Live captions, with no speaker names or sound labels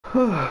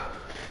Popeye.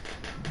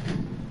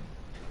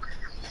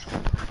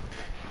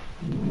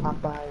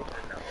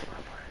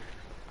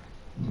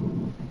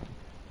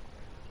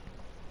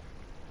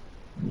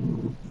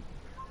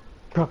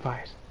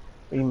 Popeyes.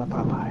 Eat my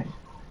Popeyes.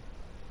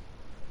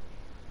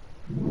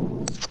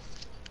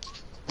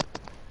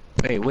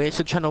 Hey, where's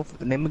the channel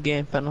name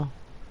again, fella?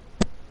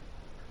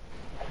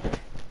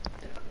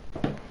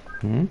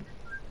 Hmm?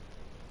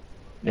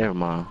 Never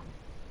mind.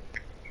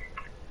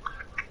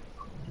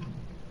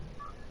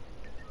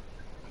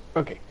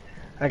 Okay.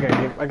 I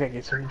gotta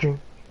get some drink.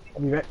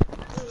 I'll be back.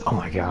 Oh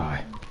my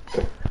god.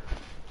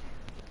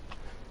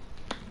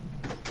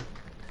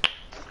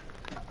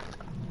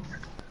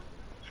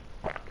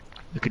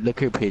 Look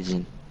here,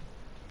 pigeon.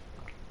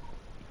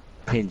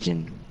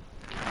 Pigeon.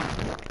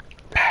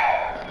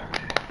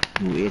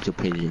 Who is a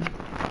pigeon?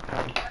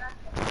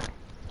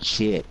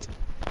 Shit.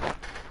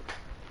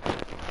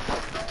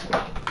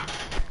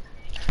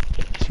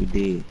 You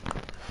did.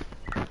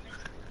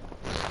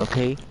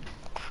 Okay.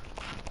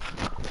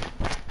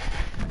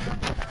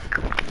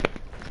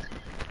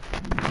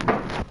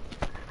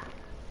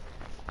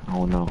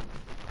 Oh no.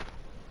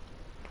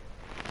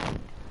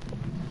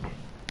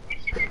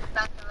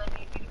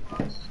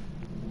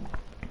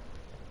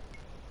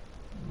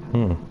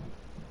 Hmm.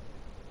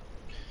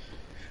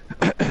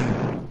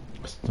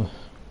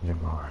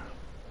 Jamar.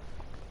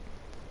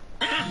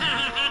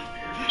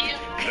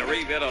 The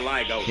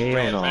revitiligo Hell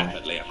spread no.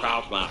 rapidly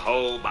across my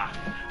whole body,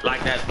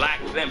 like that black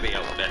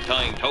symbiote that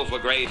turned Topher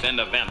Grace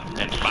into Venom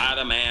in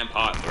Spider-Man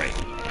Part 3.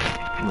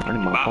 I need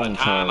my By the phone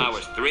time I charged.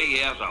 was 3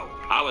 years old,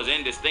 I was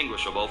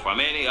indistinguishable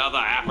from any other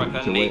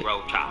African So wait.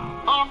 Negro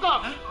child.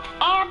 Uncle!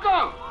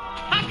 Uncle!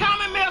 I'm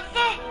coming,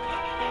 mister!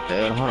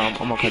 Hey, hold on, I'm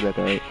gonna cut back,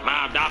 alright?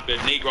 My adopted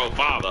Negro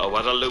father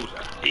was a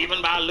loser,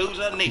 even by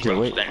loser Negro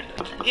wait.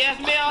 standards. Yes,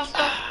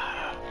 mister?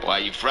 Why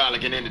you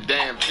frolicking in the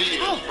damn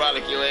field?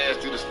 Frolic your ass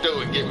to the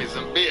store and get me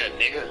some beer,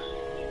 nigga.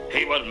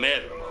 He was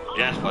miserable,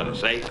 just for the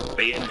sake of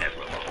being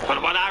miserable. But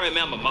what I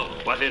remember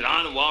most was his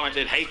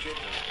unwarranted hatred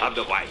of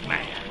the white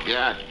man.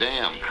 God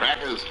damn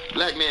crackers.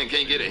 Black man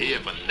can't get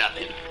ahead for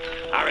nothing.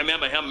 I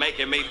remember him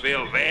making me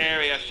feel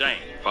very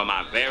ashamed for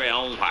my very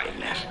own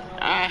whiteness.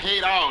 I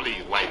hate all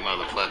these white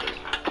motherfuckers.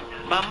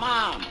 But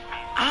Mom,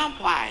 I'm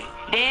white.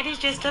 Daddy's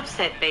just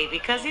upset, baby,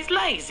 because he's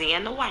lazy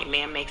and the white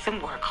man makes him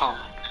work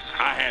hard.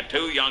 I had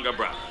 2 younger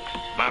brothers,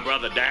 my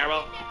brother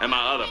Darrell and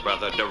my other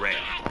brother Darrell.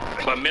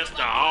 But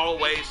Mister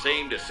always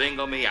seemed to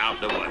single me out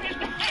the way.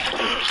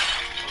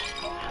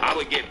 I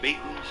would get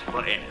beatings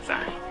for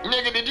anything.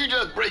 Nigga, did you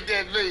just break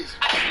that vase?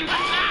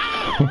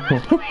 Lord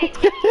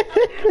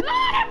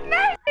have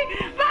mercy,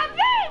 my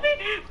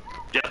baby!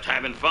 Just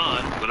having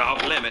fun was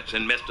off limits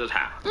in Mister's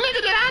house.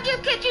 Nigga, did I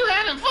just catch you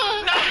having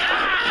fun?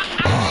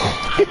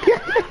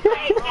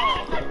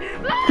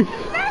 Lord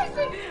have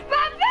mercy,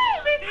 my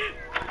baby!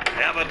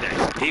 Every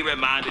day, he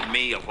reminded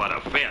me of what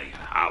a failure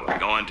I was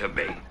going to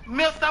be.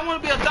 Mister, I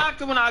want to be a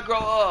doctor when I grow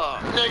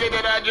up. Nigga,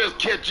 did I just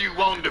catch you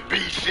wanting to be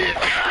shit?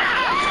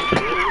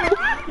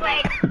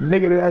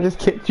 Nigga, did I just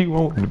catch you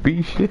on the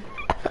beat shit?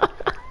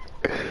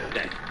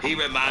 He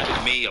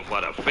reminded me of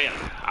what a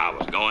failure I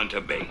was going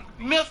to be.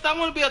 Mister, I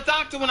want to be a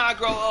doctor when I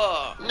grow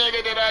up.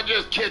 Nigga, did I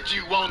just catch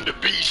you wanting to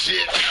be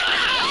shit?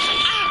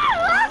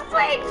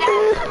 Sweet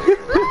Jesus!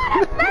 Lord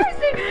have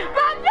mercy,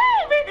 my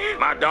baby!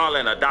 My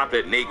darling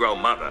adopted Negro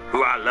mother,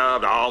 who I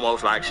loved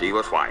almost like she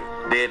was white,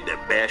 did the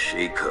best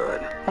she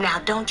could. Now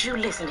don't you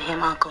listen to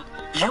him, Uncle.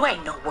 You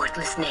ain't no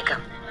worthless nigga.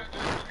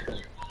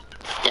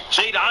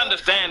 See, to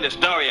understand the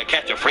story of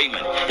Catcher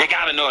Freeman, you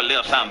gotta know a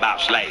little something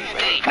about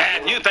slavery. Now,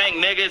 if you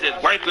think niggas is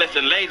worthless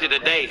and lazy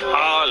today,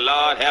 oh,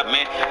 Lord help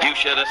me, you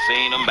should have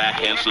seen them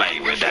back in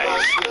slavery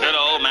days. Little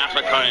old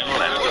Master Colonel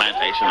and the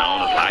plantation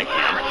owners like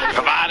him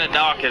provided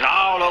darkies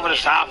all over the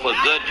South with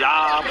good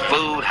jobs,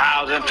 food,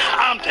 housing.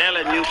 I'm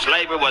telling you,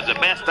 slavery was the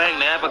best thing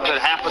that ever could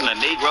happen to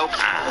Negro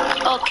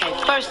kind. Okay,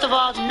 first of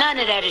all, none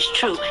of that is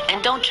true.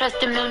 And don't trust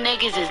them new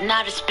niggas is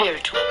not as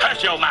spiritual.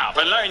 Hush your mouth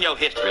and learn your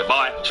history,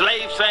 boy.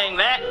 Slaves sang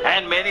that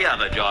and many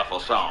other joyful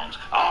songs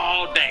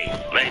all day.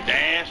 They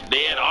danced,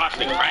 did arts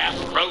and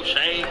crafts,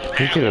 crochet,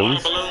 and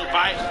water balloon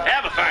fights,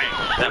 everything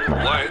that would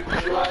work.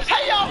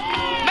 Hey, y'all!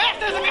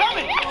 Masters are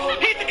coming!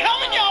 He's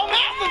coming, y'all!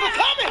 Masters are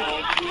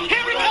coming!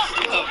 Here we come!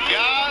 Look,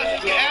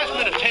 guys, you asked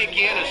me to take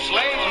you in as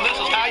slaves, and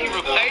this is how you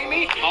repay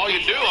me? All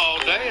you do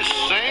all day is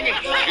sing and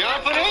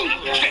jump and eat.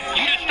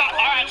 You just stop.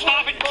 All right,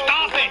 stop it.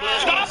 Stop it.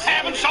 Stop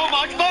having so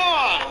much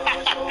fun.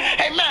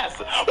 Hey,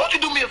 Master, won't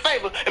you do me a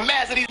favor and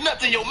master these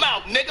nuts in your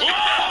mouth, nigga?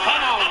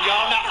 Come on,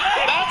 y'all. Now,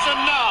 that's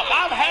enough.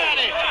 I've had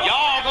it.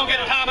 Y'all gonna get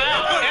a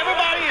timeout.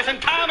 Everybody is in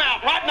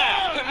timeout right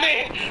now.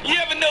 Man, you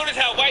ever notice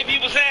how white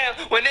people sound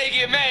when they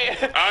get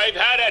mad? I've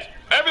had it.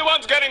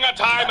 Everyone's getting a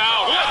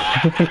timeout.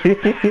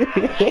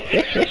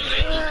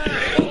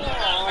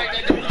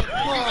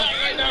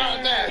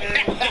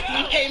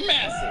 Hey,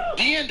 Master,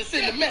 Deanda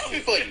sent a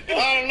message for you.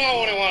 I don't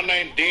know anyone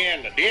named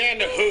Deanda.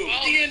 Deanda who?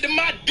 Deanda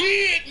my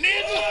dead,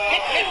 nigga.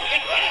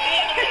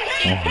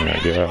 Oh my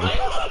god.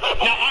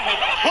 Now, I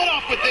have put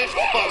up with this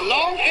for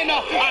long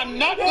enough. I'm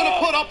not gonna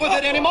put up with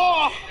it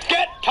anymore.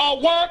 Get to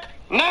work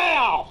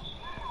now.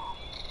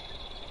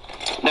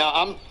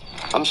 Now,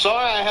 I'm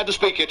sorry I had to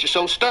speak at you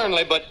so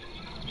sternly, but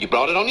you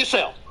brought it on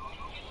yourself.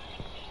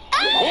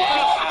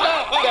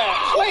 Stop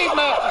that. Slave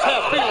masters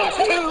have feelings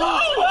too.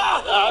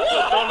 I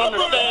just don't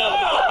understand.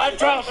 I'm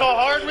trying so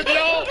hard with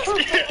y'all.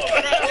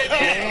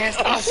 Yes,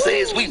 I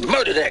says we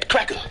murder that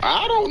cracker.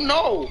 I don't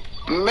know.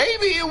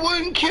 Maybe it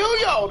wouldn't kill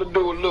y'all to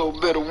do a little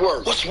bit of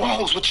work. What's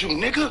wrong with you,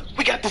 nigga?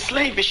 We got the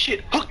slavish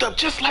shit hooked up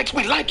just like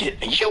we like it,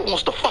 and you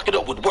wants to fuck it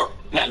up with work.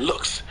 Now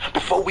looks,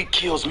 before we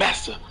kills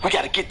master, we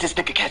gotta get this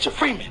nigga Catcher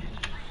Freeman.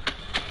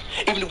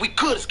 Even if we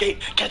could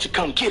escape, Catcher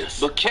come get us.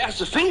 But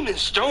Catcher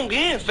Freeman's stronger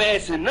and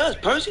faster than us,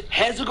 Percy.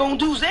 How's it gonna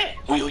do that?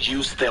 We'll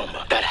use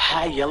Thelma, that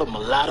high yellow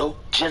mulatto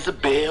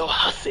Jezebel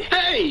hussy.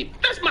 Hey,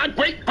 that's my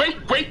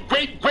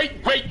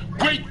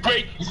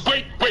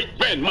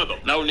great-great-great-great-great-great-great-great-great-great-grandmother.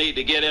 No need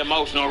to get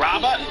emotional,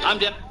 Robert. I'm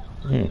just...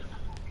 I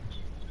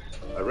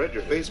read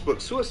your Facebook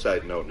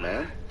suicide note,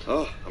 man.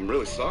 Oh, I'm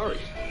really sorry.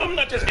 I'm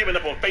not just giving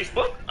up on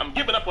Facebook. I'm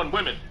giving up on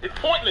women. It's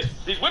pointless.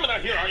 These women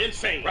out here are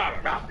insane.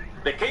 Robert.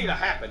 The key to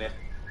happiness.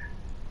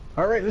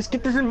 All right, let's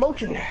get this in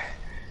motion.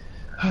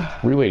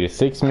 We waited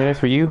 6 minutes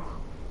for you?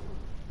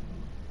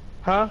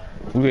 Huh?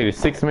 We waited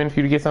 6 minutes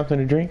for you to get something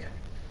to drink?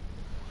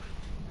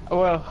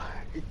 Well,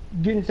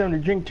 getting something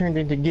to drink turned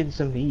into getting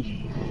something to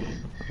eat.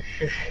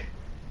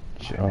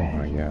 Oh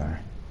my god.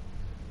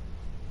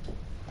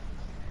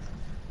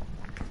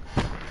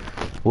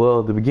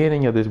 Well, the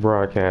beginning of this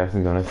broadcast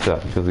is gonna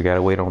suck because we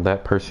gotta wait on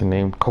that person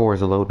named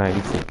Corzalo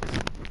 96.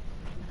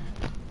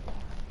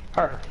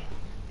 Alright.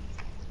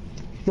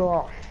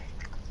 So,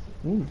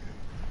 You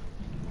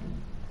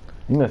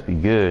must be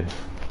good.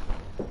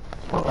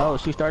 Oh,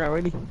 she started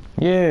already?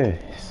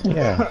 Yes.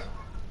 Yeah.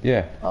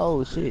 Yeah.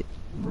 Oh, shit.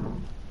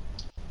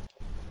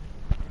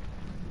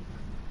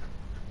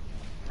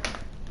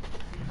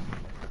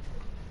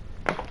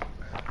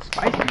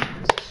 spicy.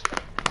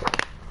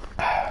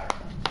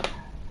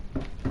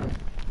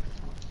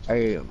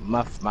 Hey,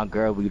 my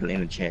girl be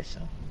in the chat, so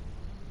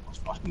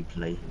watch me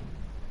play.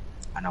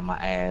 I know my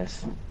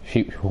ass.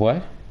 She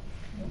what?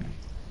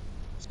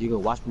 So you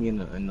can watch me in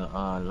the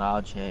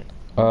loud chat.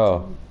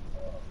 Oh,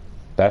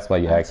 that's why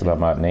you asked about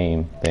my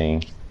name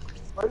thing.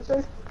 What did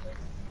you say?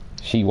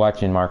 She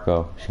watching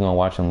Marco. She gonna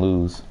watch him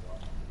lose.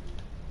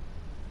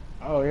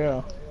 Oh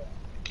yeah.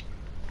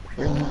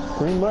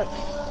 Pretty much.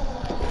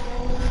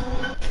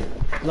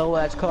 Low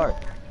ass card.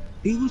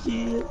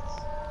 Bitches.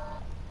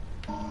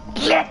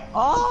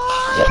 Oh!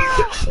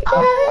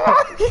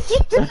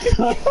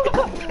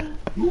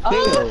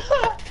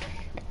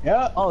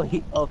 Yeah. Oh,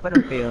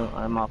 Federer failed.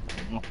 My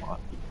fault.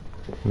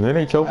 That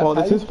ain't your fault.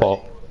 It's his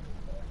fault.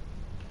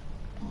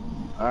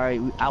 All right,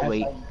 I'll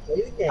wait.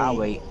 I'll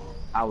wait.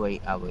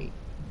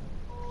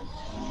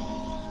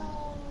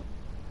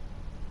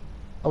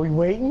 Are we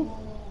waiting?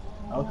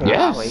 Okay.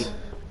 Yes. I'll wait.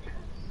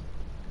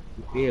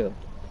 You feel?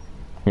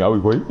 Yeah, are we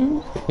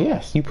waiting?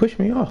 Yes, you pushed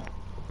me off.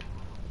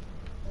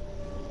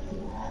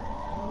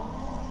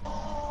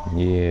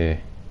 Yeah.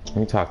 Let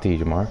me talk to you,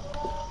 Jamar.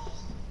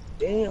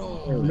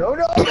 Damn. No.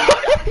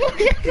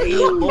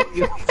 Damn, both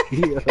your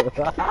feel.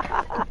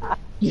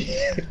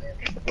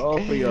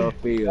 Both of your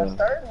feel.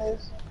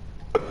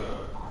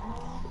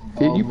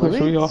 Did you push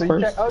me off so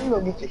first? Oh, you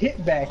gonna get your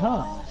hit back,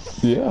 huh?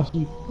 Yeah.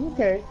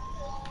 Okay.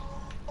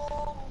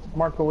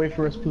 Marco, wait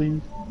for us,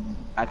 please.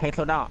 I can't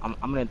slow down.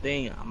 I'm in a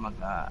thing. Oh my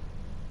god.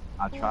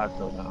 I'll try to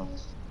slow down.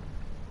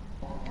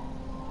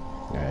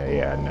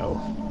 Yeah, I know.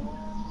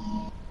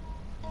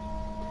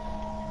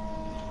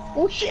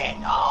 Oh shit!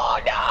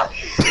 Oh no!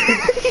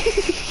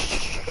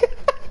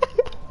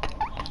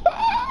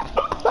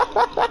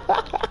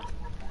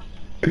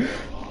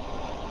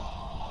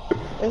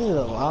 This is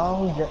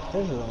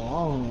a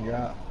long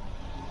drop.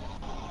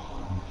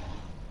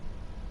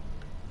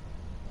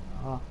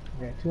 Oh,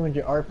 I got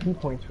 200 RP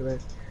points for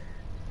this.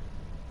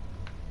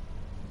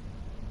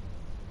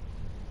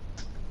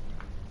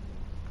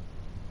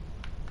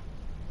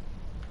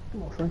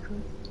 Come on,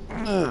 Frenchman.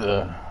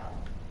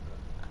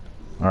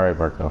 All right,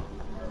 Marco.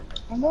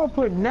 I'm gonna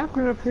put a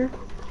napkin up here.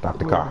 Stop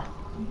the car.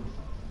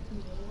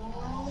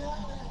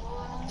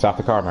 Stop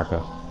the car,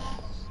 Marco.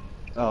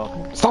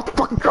 Oh. Stop the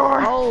fucking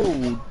car!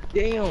 Oh,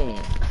 damn.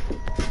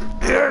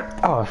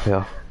 Oh, I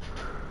fell.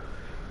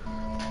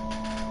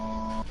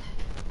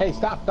 Hey,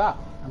 stop. I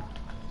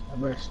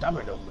better stop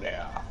it over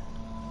there.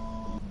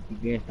 You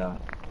can't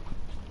stop.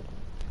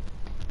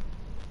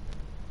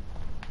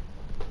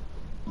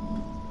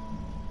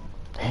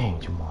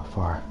 Dang, Jamal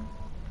far.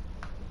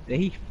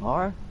 He's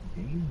far?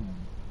 Damn.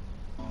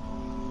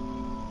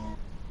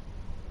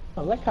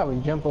 I like how we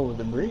jump over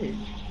the bridge.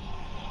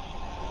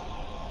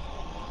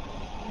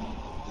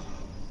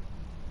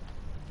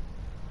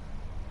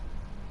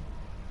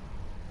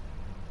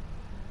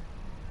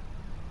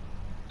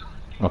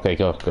 Okay,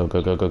 go.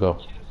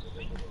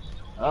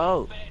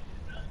 Oh.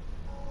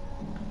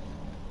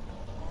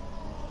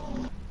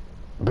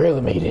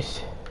 Barely made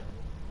it.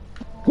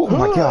 Oh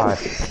my god.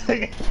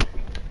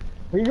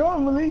 Where you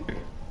going, Malik?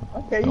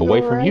 Okay, you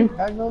Away go from right. you.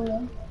 I go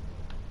right.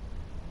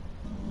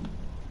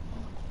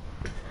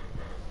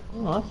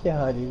 Oh, I see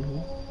how it is.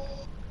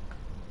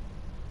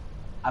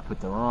 I put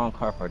the wrong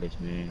car for this,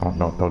 man. Oh,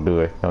 don't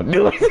do it. Don't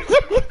do it.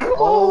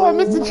 Oh, I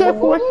missed the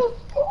checkpoint.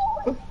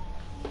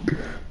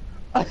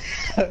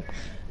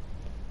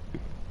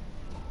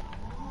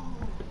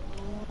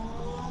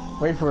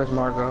 Wait for us,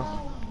 Marco.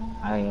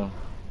 I am.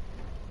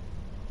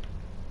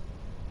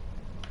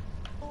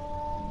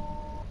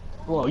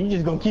 Whoa, you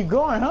just gonna keep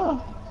going, huh?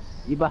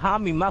 You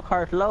behind me, my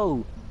car's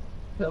low.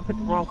 I put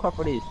the wrong car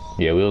for this.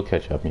 Yeah, we'll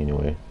catch up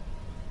anyway.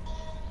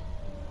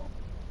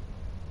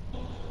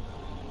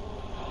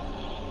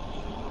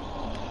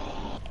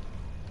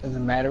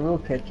 Doesn't matter, we'll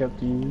catch up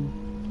to you.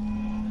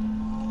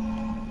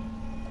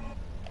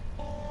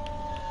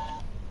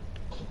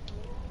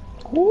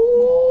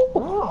 Ooh,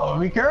 oh,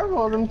 be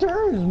careful of them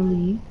turns,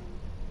 man.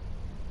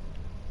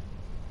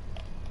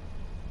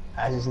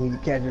 I just need to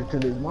catch up to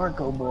this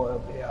Marco boy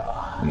up here.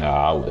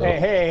 Nah, I will.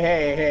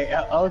 Hey,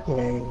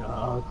 okay,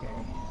 okay.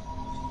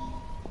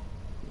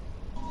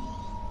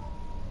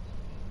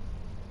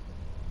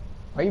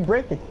 Why you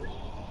breaking?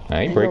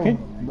 I ain't breaking.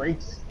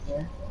 Brakes.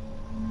 Yeah.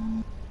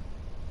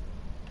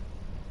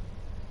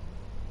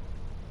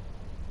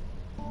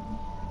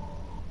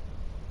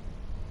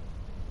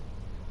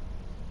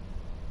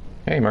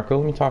 Hey, Marco,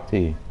 let me talk to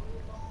you.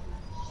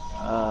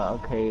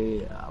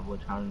 Okay. I was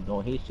trying to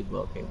don't hit you, but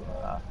okay.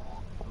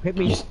 Hit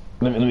me. Just,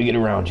 let me get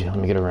around you. Let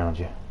me get around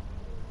you.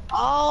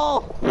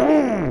 Oh!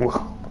 Ooh.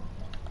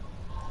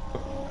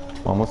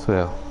 Almost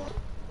fell.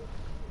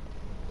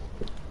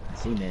 I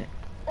seen that.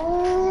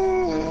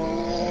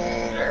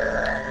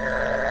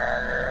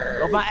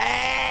 Go my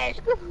ass!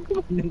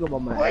 Go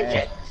on my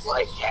ass.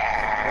 Push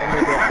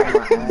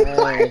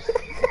it!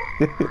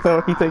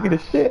 So he taking a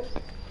shit.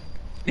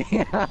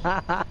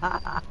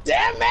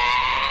 Damn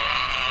it!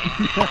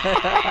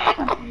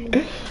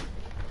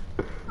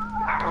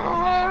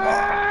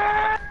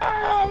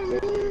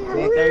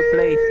 Third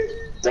place.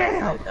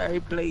 Damn!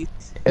 Third place.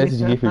 That's what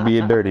you get for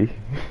being dirty.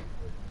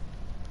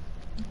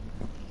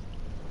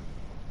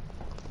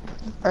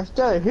 I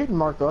started hitting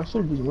Marco. I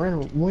should have just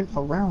went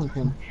around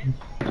him.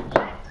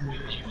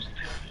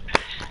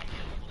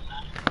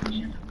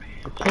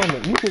 The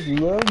plummet. You just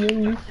love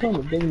winning these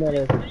plummet. Doesn't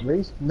matter if it's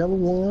race number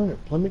 1 or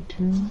plummet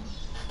 2.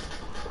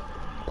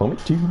 Plummet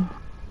 2.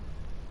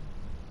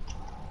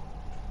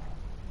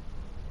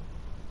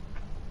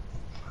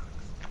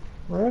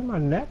 Where's my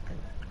napkin?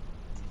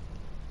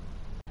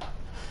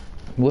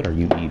 What are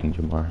you eating,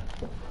 Jamar?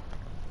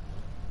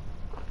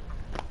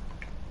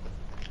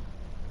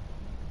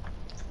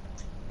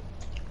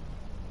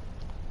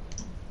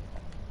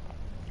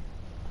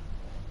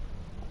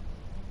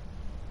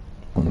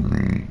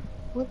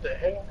 What the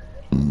hell?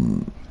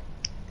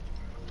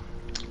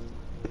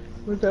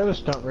 Where's the other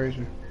stunt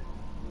racer?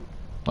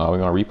 Oh, we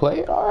gonna replay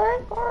it?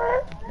 Alright.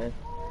 Okay.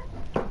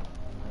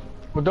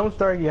 Well, don't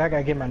start yet. I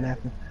gotta get my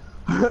napkin.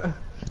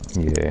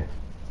 Yeah.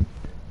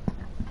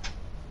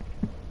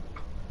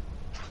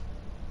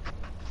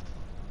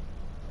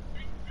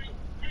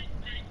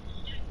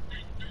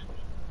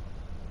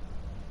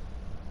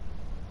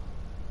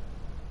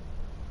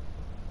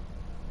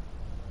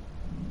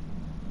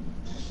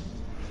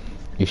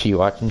 Is she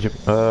watching,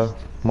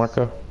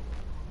 Marco?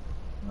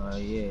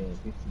 Yeah,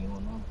 15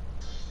 on.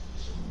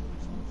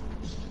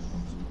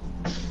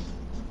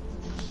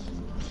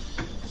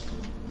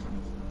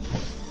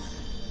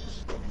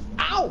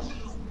 Ow!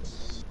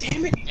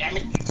 Damn it!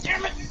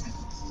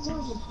 Son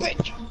of a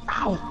bitch!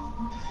 Ow!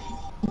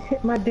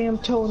 Hit my damn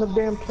toe on the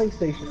damn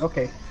PlayStation.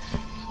 Okay.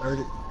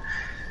 Started.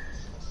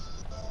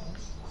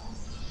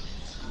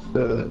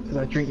 Did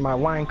I drink my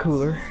wine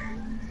cooler?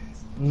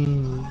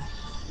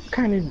 What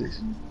kind is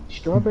this?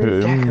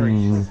 Strawberry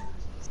daiquiri.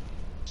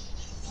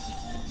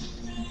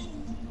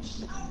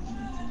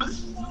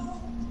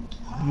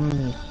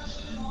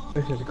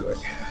 This is good.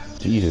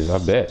 Jesus, I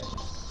bet.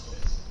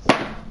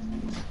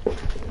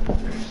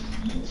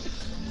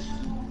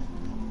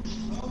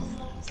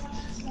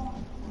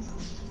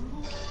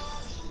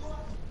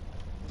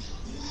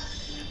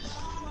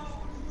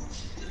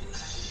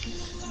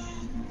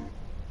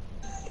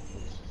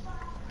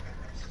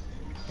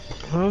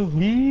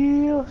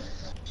 Here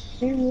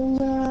in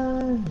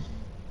my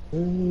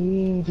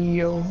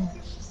radio.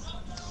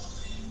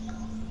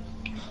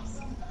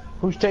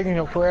 Who's taking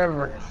it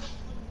forever?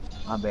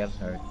 My bad,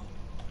 sorry.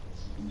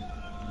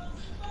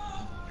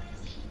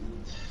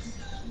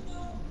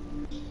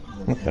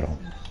 Look at him.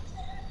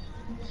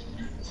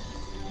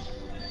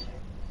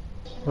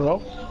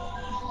 Hello?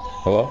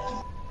 Hello?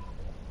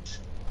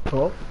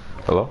 Hello?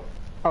 Hello?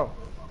 Oh.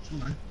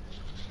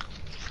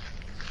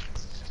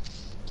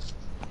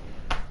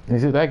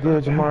 Is it that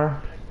good, Jamar?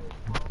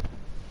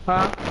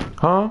 Huh?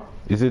 Huh?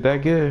 Is it that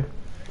good?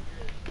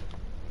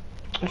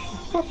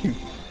 Fuck you.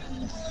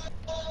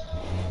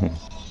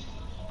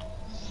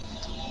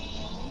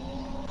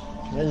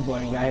 This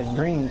boy got his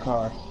dream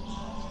car.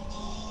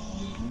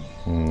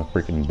 The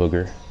freaking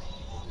booger.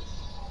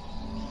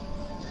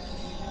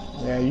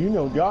 Yeah, you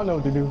know, y'all know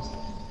what to do.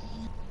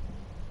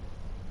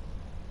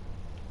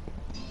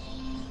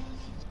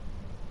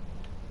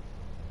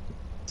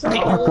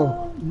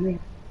 Marco.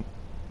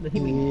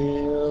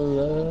 We'll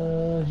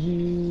love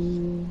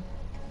you.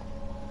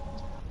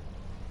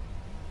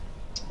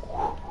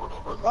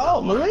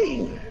 Oh,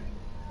 Marie!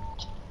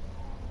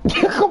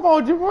 Come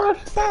on, Jamar,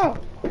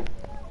 stop.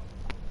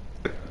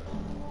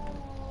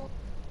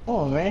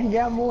 Oh man, he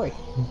got away.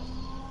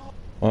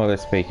 Oh,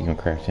 that's fake. You gonna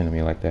crash into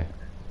me like that?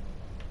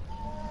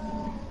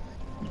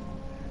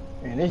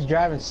 Man, this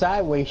driving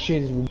sideways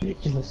shit is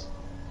ridiculous.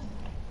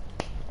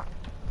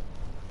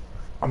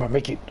 I'm gonna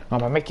make it. I'm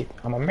gonna make it.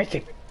 I'm gonna make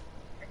it.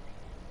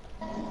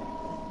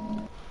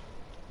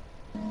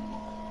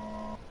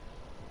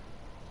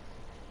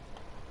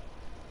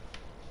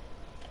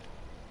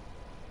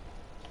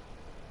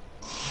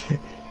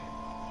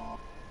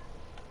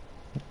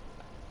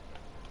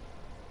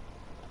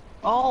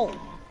 Oh!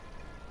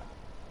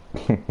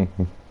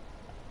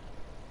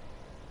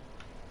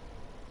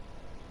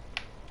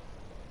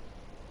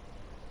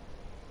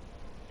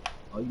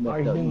 Oh, you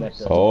messed up, you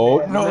messed up. Oh,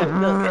 no!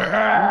 Look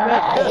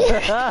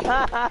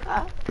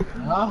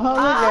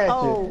at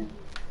you.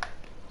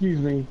 Excuse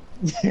me.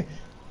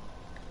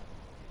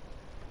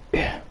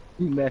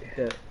 You messed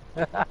up.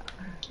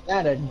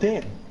 Not a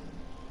dent.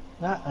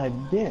 Not a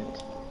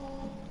dent.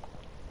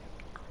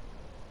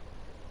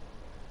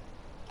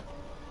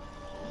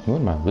 What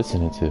am I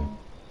listening to?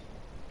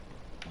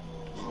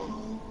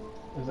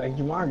 It's like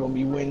Jamar gonna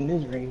be winning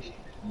this race.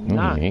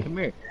 Nah, Okay. come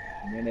here.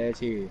 Man, that's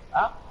here.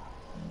 Ah.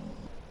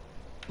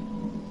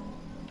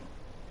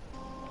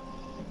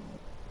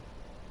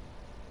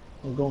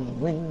 I'm gonna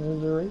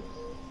win the race.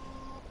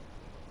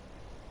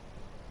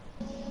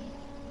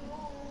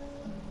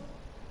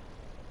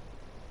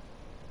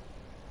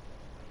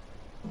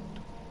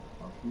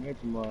 Oh, come here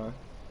tomorrow.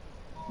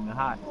 In the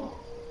hot.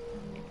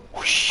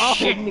 Oh,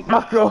 shit,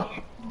 Marco!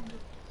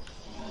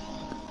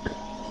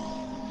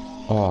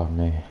 Oh,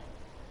 man.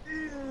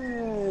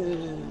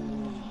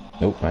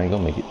 Nope, I ain't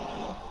gonna make it.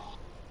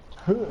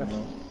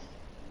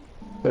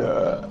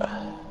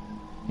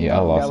 Yeah, I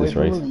lost this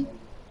race.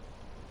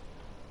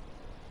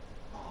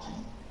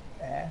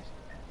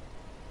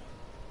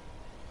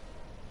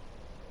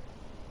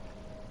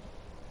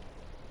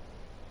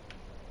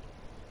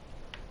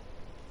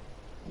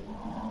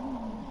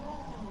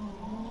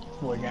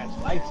 Boy got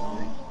spikes on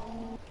it.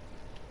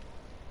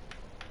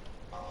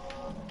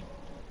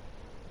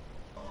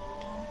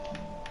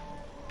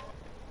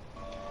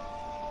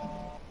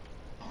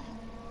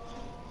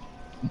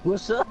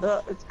 What's up?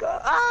 Let's go.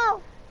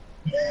 Oh!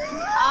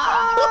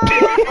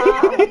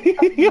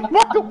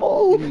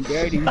 Remarkable! You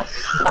dirty. You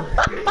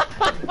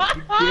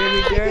did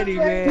me dirty,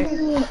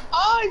 man.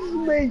 Oh,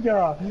 you made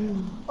y'all.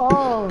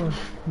 Oh,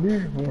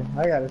 beautiful.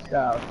 I gotta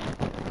stop.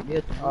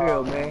 It's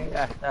real, man.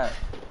 That's that.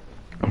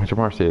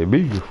 Jamar said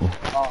beautiful.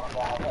 Oh,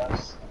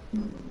 God.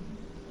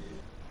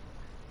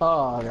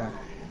 Oh, God.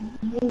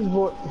 This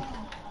boy.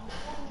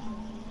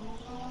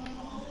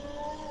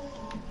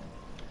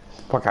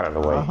 Fuck out of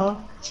the way. Uh-huh.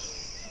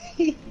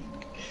 You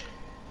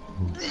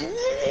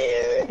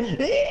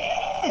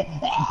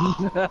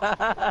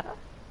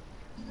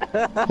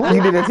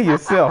did that to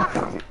yourself.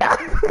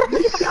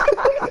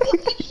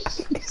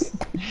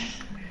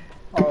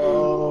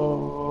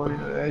 Oh,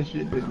 that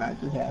shit did not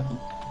just happen.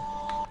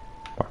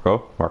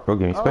 Marco,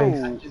 give me space.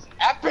 Oh, it just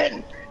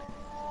happened.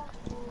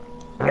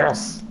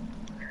 Yes.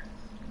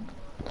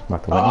 I'm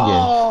about to win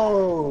again.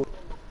 Oh,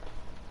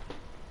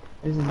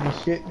 this is the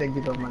shit that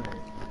gets on my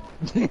nerves.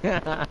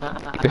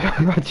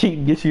 My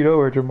cheating gets you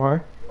over,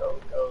 Jamar.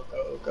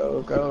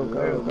 Go.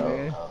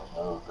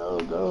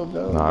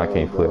 No, I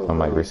can't flip. I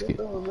might risk it.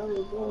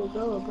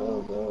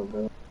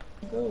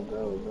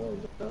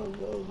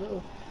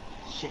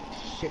 Shit.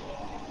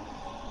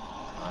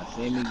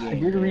 Same again. I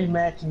did a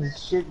rematch and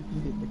shit.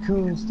 The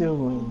coon still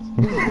wins.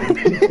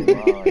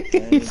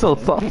 He's so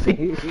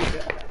salty.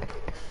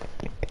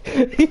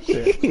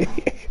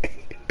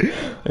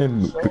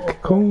 And the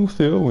coon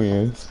still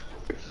wins.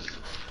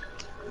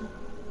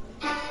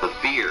 A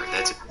beer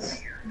that's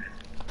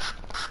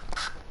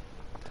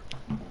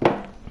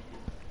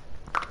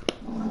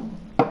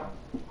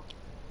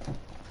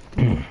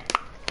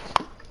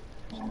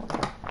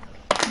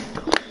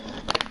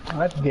Oh,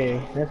 that's gay.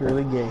 That's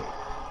really gay.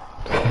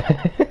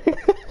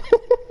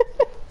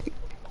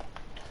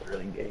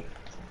 Really gay.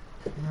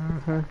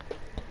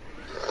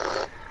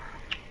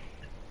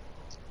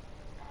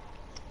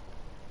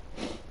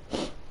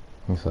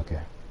 It's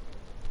okay.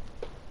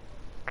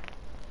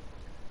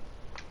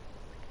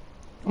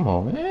 Come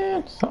on,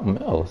 man. Something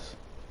else.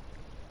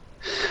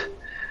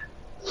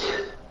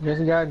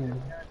 Just got you.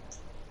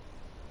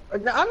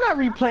 I'm not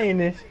replaying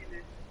this.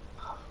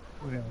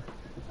 Whatever.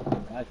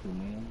 Got you,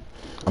 man.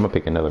 I'm gonna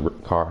pick another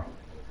car.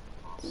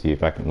 See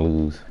if I can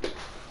lose.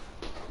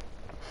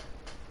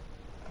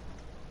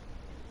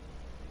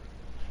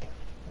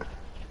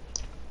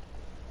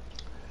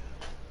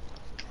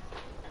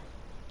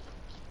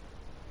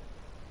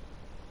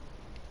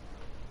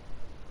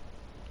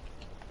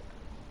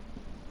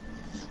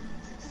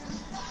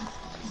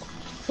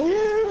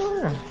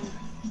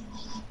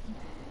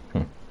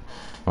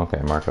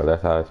 Okay, Marco,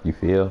 that's how you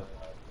feel?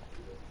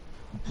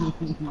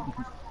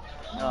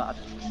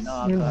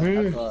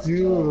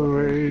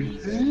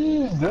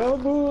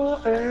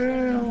 Double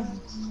L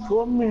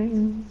for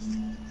me.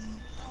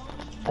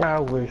 I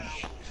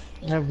wish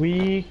that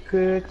we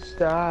could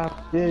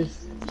stop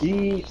this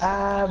DIVORC.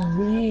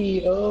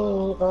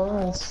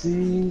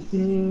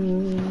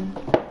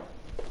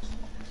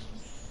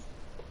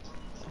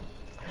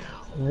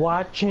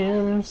 Watch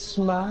him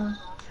smile.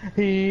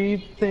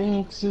 He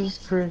thinks it's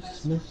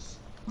Christmas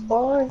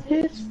or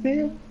his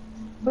 5th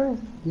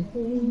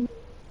birthday.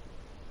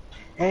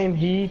 And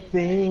he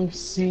thinks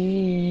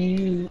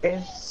CUSTODY.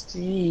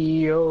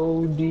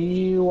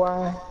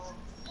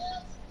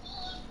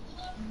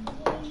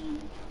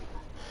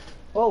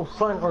 Oh,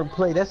 fun or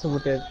play. That's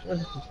what that. What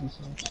she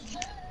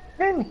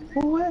saying?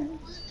 Anyway.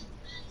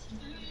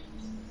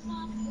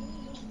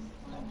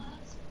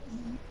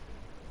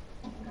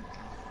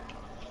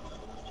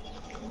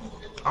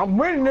 I'm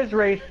winning this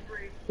race.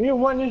 You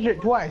won this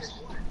shit twice.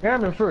 And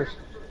I'm in first.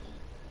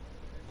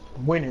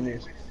 I'm winning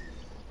this.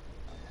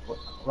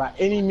 By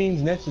any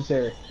means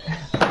necessary.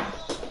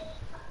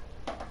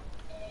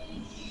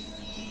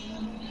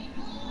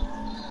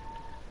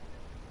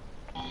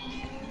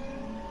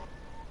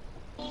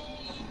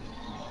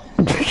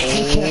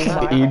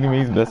 Any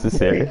means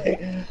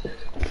necessary.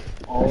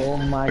 Oh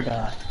my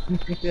god.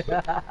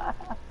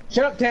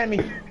 Shut up,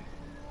 Tammy.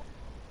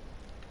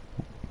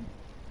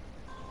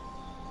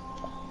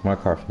 My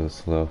car feels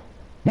slow.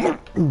 Oh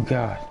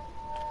god.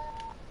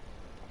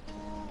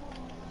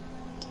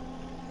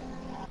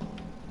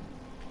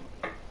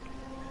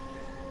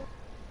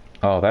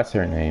 Oh, that's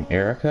her name,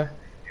 Erica?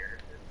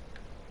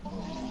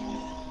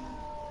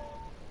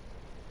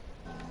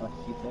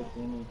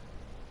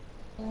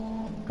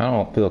 I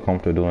don't feel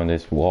comfortable doing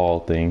this wall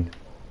thing.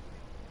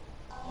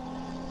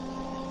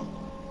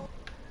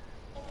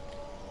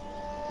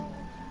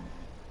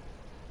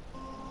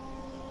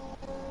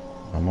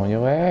 I'm on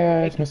your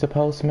ass, Mr.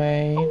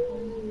 Postman.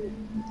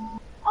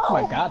 Oh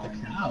my god, the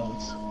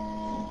clouds.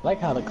 I like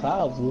how the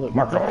clouds look.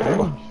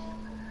 Marco.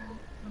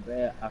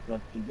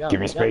 Give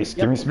me space,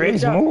 give me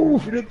space,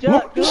 move!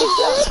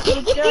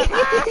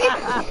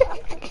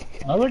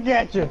 Oh, look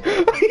at you!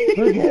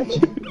 Look at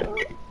you!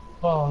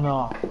 Oh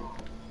no!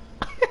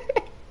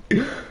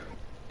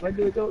 Why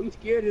do it go? You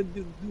scared to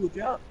do a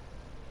jump?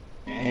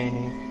 And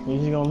you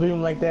just gonna leave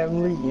him like that,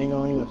 Malik? You ain't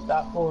gonna even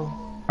stop for him?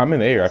 I'm in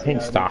the air, I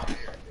can't stop.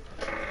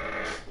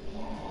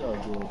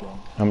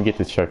 I'm gonna get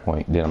this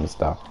checkpoint, then I'm gonna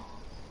stop.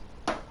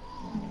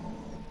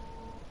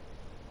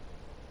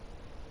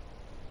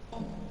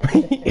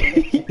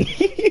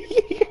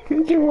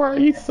 Why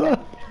you suck?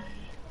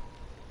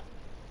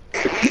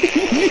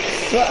 You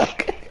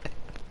suck.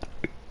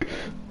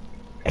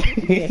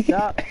 You can't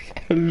stop.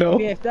 No.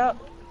 You can't stop.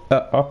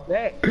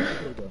 Back.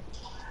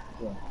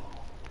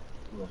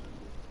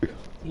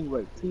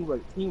 Teamwork,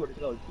 teamwork, teamwork,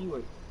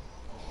 teamwork.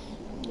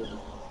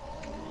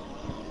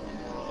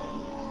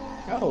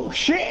 Oh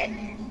shit!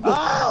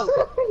 Oh!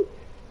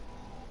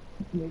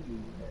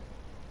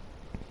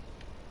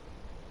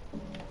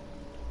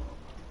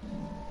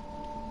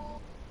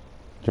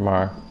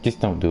 Jamar, just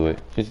don't do it.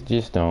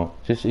 Just don't.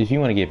 Just if you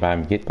want to get by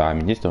me, get by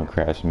me. Just don't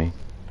crash me.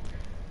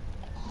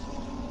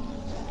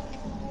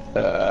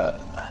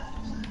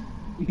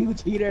 You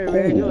cheater,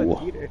 man. You're a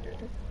cheater.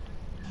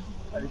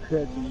 I'm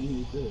crashing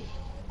you too.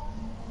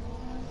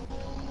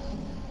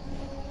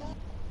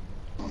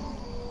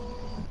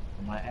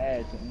 My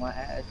ass, my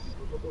ass.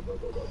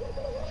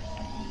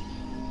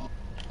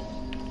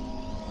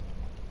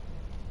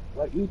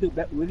 What you do?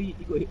 That really?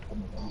 You go hit? Oh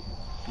my god.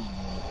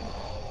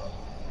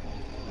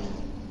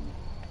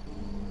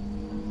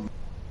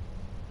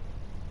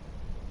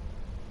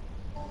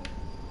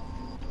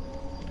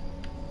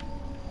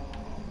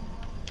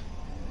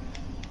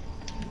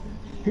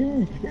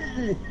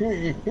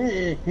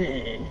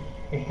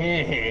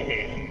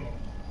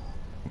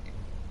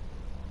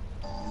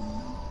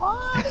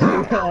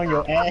 On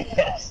your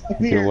ass.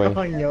 You're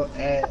on your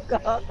ass.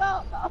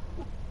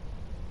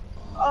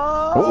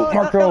 Oh,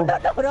 Marco.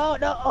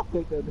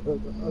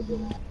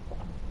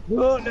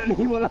 No, leave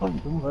him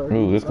alone.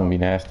 Ooh, this is gonna be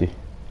nasty.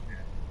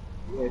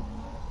 Yeah.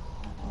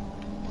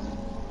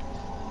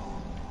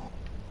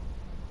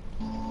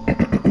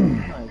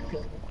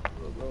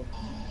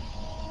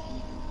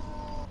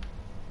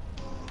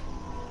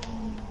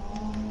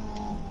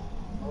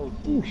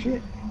 Oh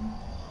shit.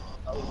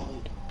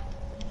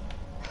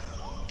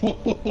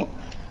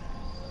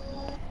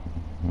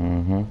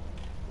 Mm-hmm.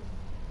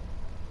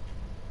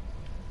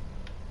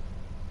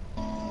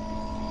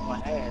 My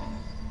ass.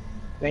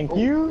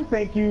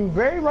 Thank you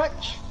very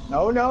much.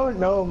 No,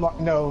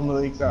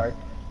 Malik, sorry.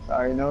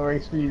 Sorry, no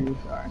race for you,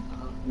 sorry.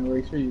 No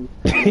race for you.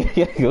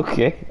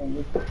 Okay.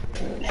 No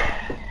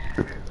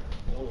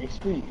race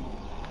for you.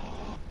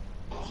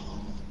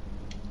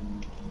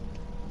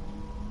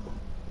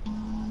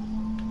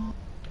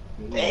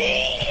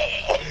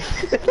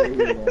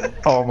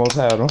 Almost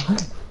had him.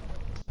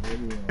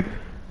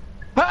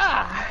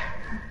 Ah!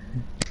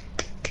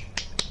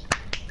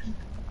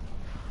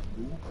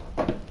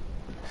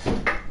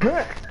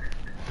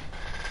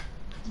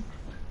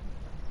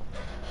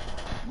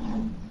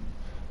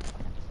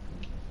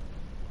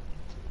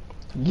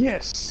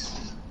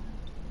 Yes.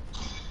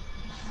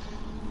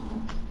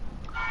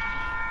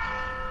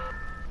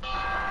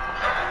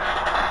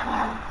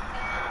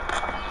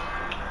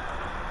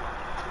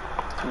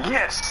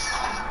 Yes.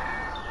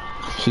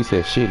 She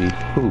said shitty.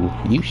 Who?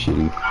 You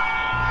shitty.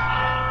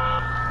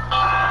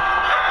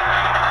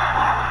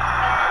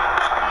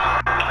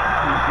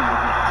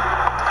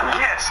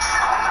 Yes.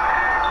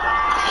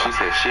 She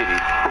said shitty.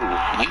 Who?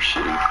 You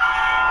shitty.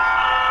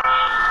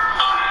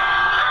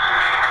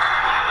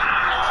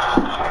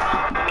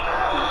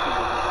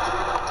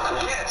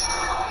 Yes.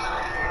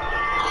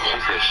 She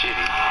said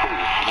shitty. Who?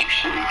 You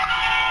shitty.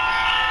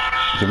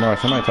 Jamar,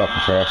 somebody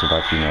talking trash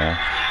about you, man.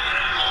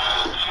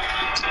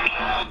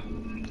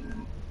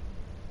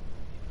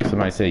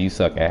 Somebody said you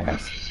suck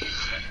ass.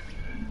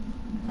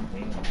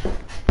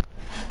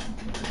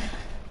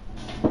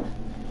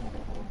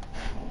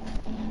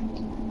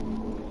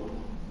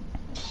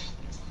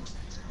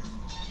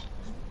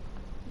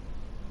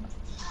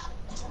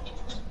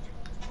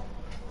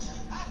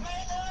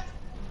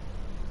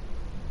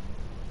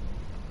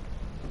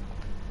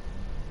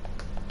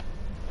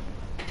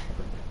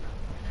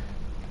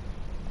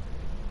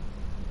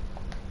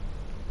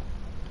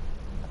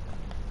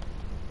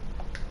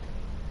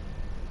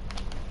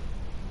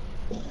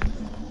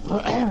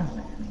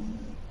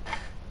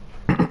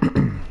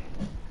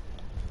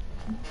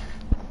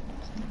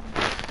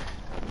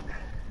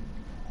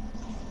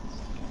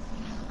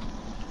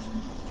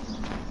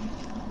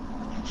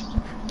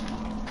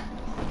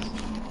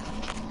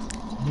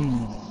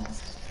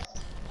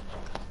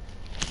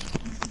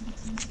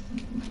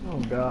 Oh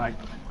God.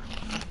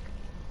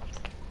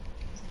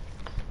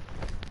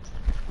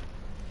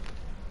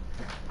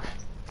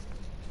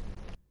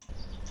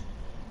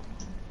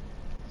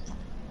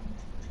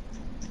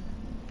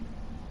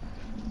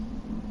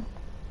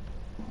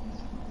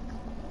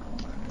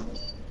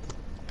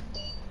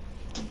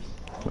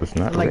 It's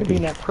not I like ready.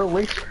 being that pro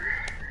racer.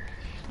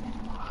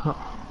 Huh.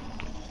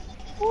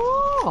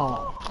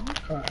 Oh.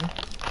 Okay.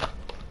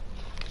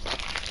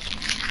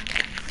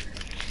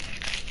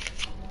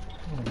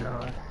 Oh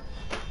God.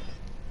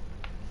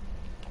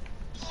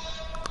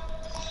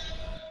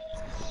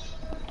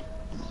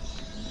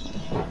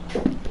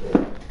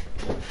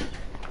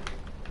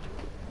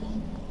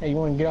 Hey, you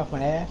want to get off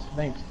my ass?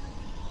 Thanks.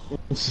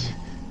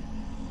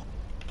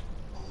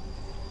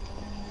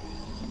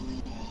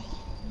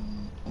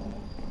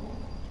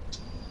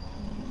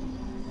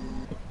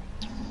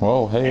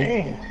 Whoa,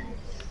 hey. Damn.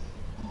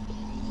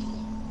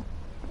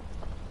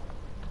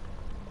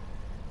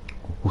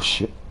 Oh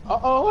shit.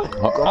 Uh-oh.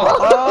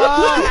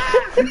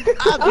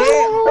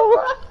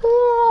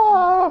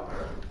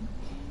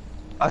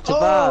 I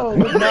survived. Oh,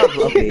 No,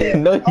 I'm dead.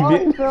 No, you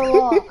didn't.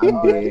 I'm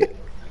dead.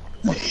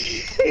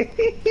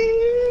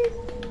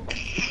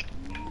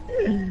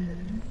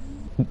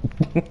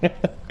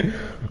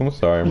 I'm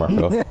sorry,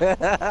 Marco.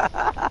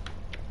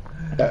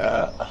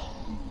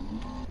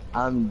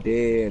 I'm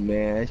dead,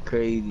 man. That's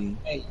crazy.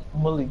 Hey,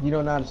 Malik, you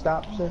don't know how to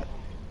stop, sir?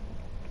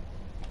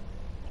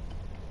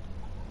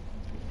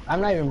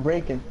 I'm not even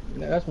braking.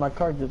 That's my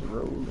car just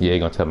rolled. Yeah, you're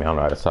gonna tell me I don't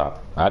know how to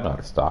stop. I know how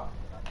to stop.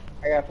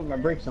 I gotta put my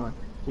brakes on.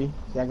 See?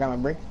 See, I got my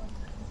brakes.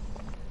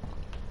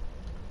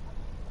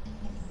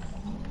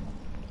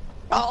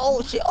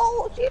 Oh shit!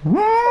 Oh shit!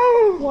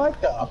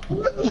 What the?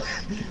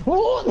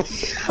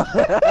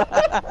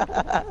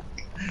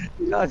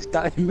 No,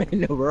 stop him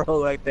in the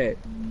road like that.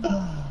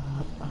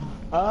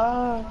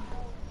 I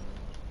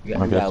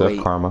guess that's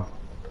wait. karma.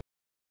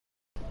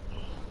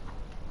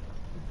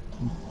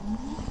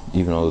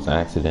 Even though it was an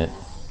accident.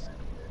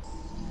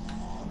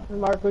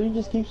 Marco, you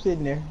just keep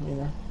sitting there, you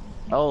know.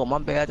 Oh, my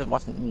bad. I just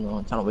watching, you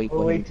know, trying to wait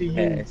We'll for him wait till to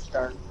you pass.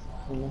 start.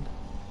 You know.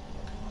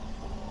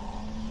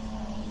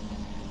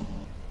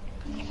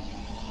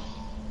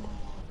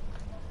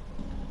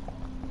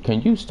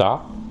 Can you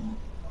stop?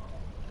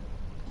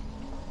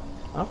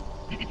 Huh?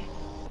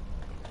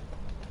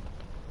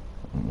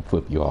 I'm gonna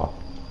flip you off.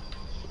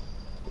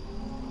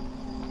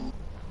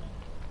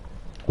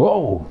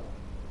 Whoa!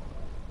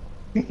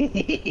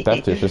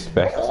 That's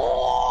disrespectful.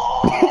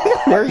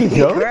 There you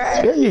go.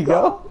 There you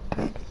go.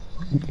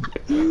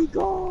 There you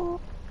go.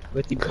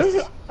 Rest in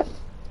peace.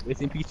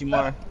 Rest in peace,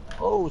 Jamar.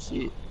 Oh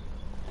shit.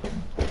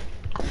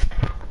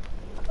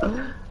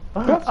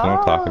 That's what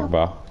I'm talking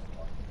about.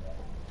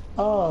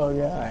 Oh,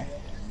 God.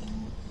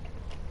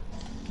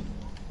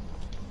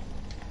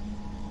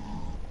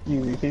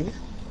 You repeat it?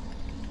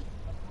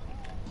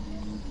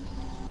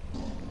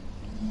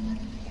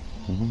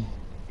 Mm-hmm.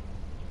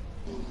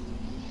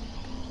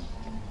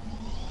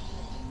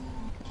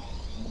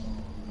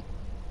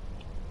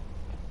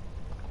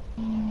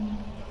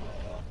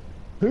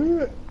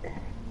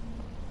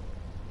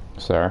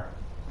 Sir?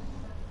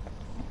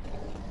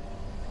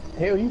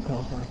 Hell, you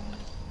come from?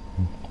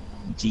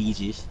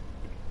 Jesus.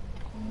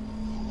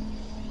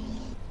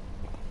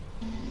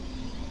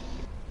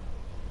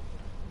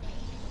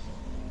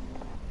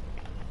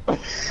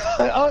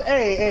 Oh,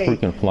 hey.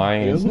 Freaking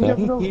flying and You stuff.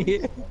 never know. You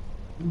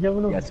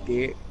never know. You got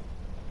scared?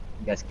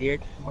 You got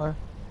scared, Jamar?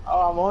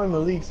 Oh, I'm on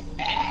Malik's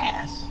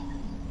ass.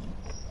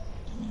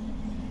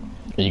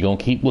 And you're gonna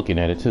keep looking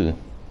at it too.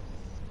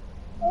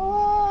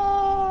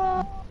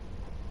 Oh,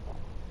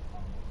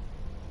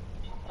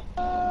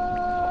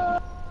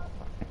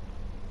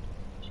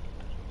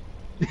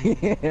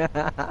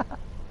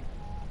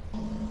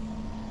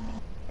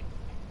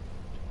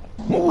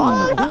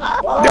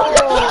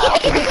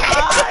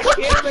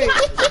 kill me!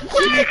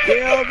 You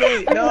killed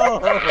me! No!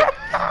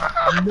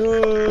 No!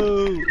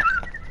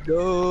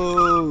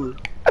 No!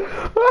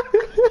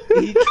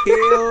 He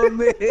killed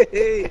me!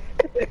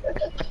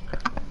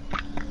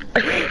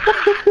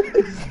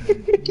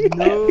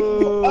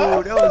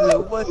 No! That was a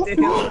what the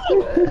hell?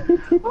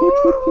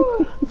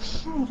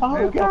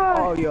 Oh god!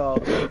 Oh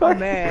y'all, I'm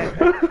mad.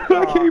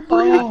 I can't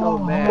breathe. I'm so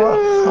mad.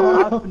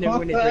 I'm finna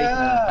win this race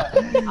now.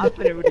 I'm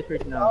finna win this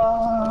race now.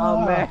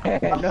 I'm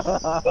mad. No.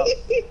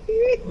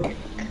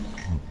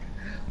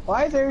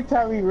 Why is every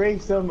time we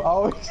race something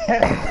always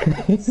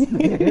happens?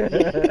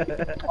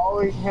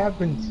 Always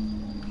happens.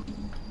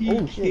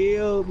 He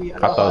killed me. I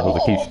thought it was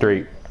a keep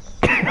straight.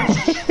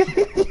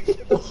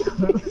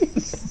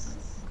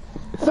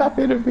 Stop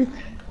hitting me.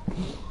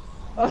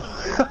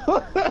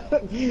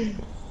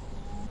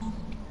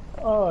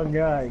 Oh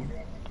god.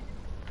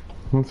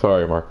 I'm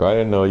sorry, Marco. I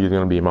didn't know you was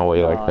gonna be in my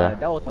way like that.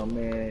 That was on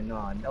man.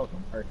 No, that was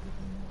on purpose.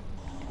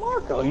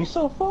 Marco, you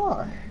so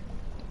far.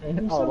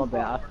 Oh my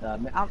bad. I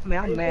stopped,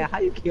 man. I'm mad. How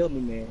you killed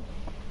me, man?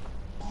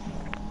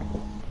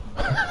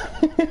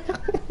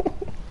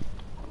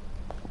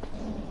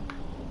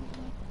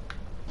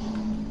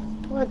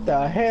 What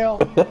the hell?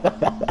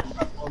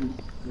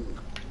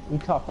 You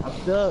talking? I'm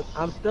stuck.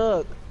 I'm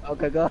stuck.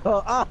 Okay, go.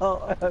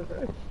 Oh.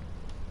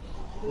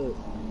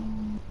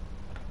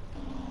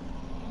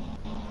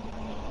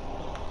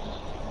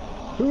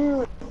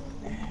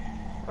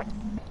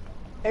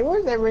 Hey,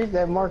 where's that race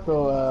that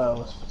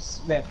Marco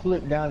that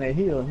flipped down that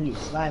hill and he was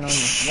sliding on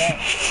his back?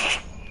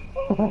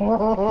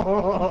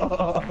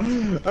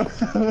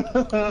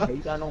 Hey,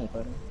 you got on,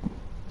 buddy.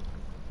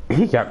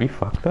 He got me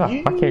fucked up.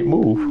 I can't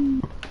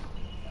move.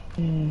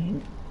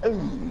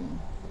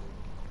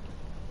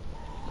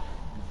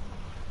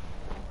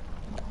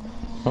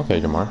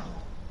 Okay, Jamar.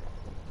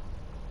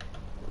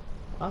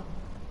 Huh?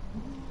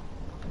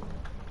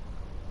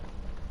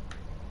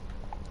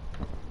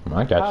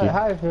 I got you.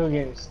 How do you feel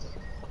against?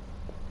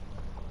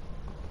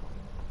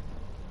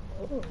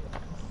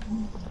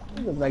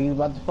 He looks like he's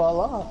about to fall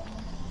off.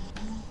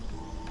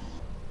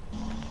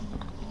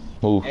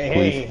 Move,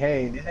 please.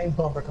 Hey, this ain't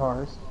bumper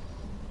cars.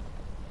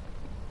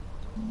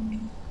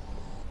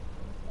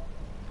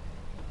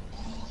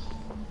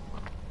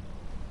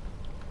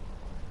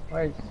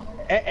 Wait.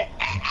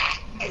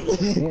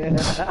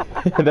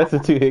 That's a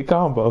 2-hit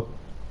combo.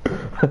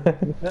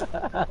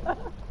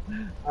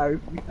 Alright,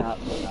 stop.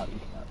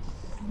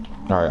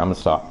 Alright, I'm gonna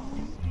stop.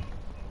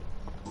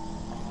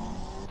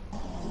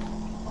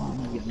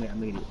 I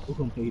made it.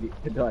 Who made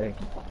it? Die.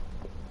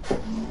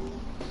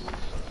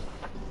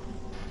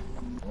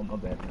 Oh my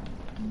bad.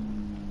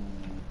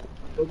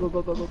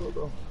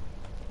 Go.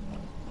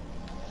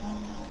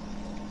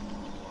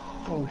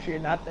 Oh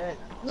shit, not that.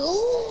 No!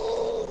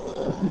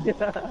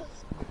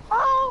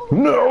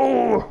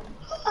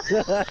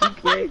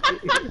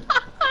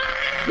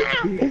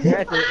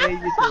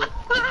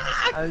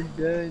 I'm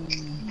done.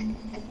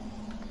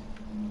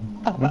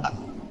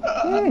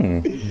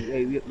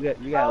 Hey, we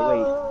gotta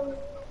wait.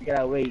 We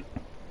gotta wait.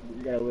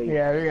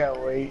 Yeah, we gotta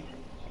wait.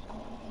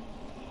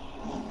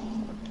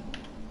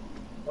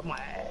 Come on.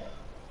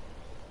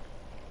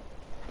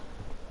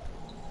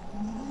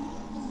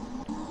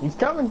 He's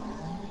coming.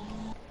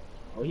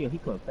 Oh yeah, he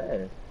coming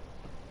fast.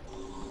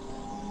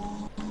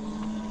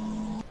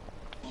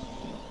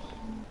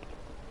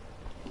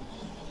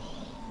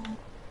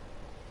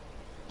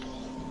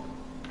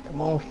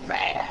 Come on,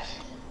 fast.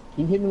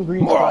 Keep hitting them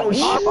green spots.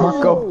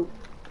 Marco.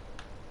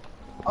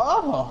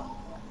 Oh.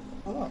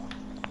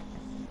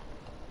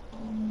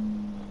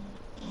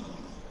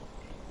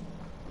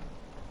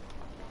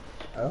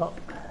 Oh,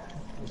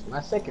 it's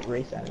my second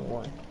race I didn't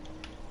won.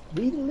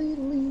 Lead. You're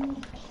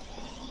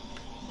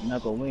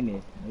not gonna win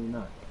this. No, you're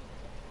not.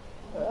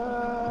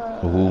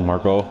 Ooh,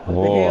 Marco.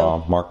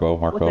 Whoa, Marco.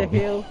 What the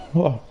hell?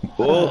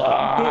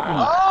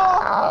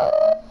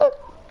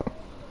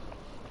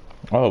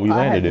 Oh, we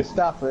landed I had it. to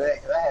stop for that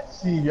because I had to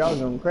see if y'all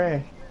gonna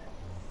crash.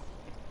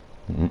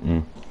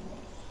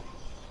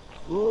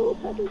 Flew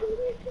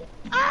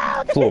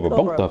over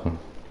both of them.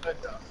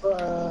 What the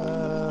fuck?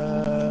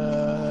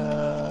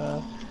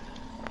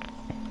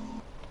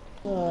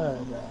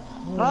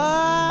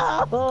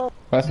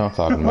 That's what I'm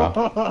talking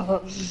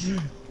about.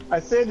 I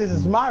said this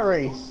is my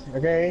race,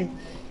 okay?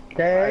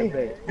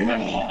 Okay?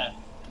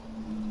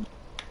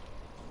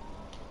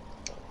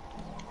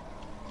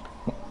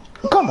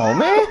 Come on,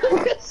 man.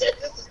 This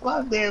is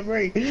my damn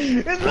race.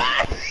 It's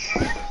mine!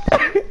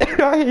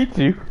 I hate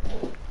you.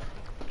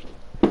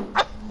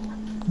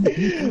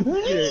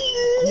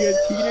 You're a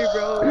cheater,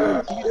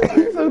 bro.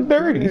 You're so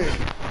dirty.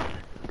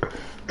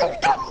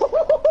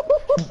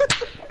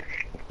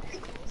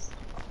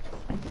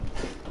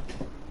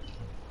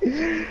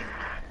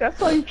 That's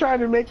why you trying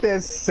to make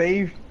that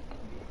safe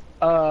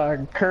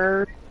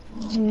curve.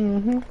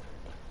 Mm-hmm.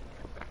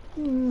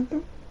 Mm-hmm.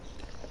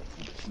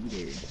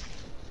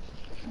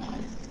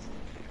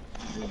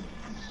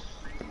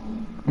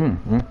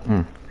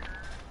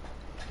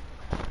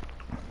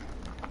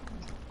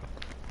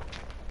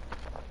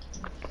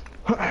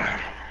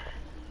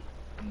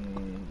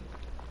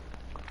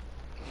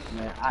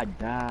 Man, I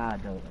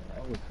died though.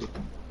 That was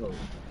freaking close.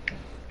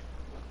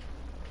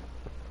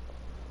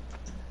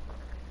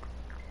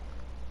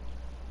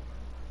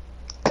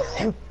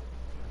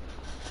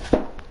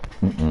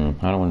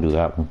 I don't want to do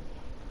that one.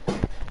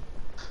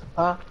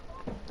 Huh?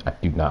 I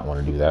do not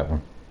want to do that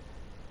one.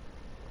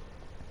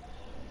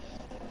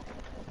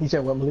 He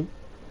said what, Malik?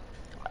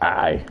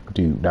 I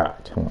do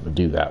not want to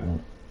do that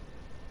one.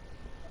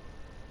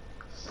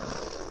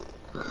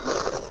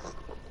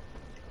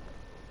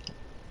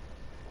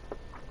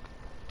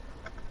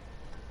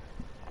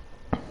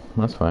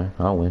 That's fine.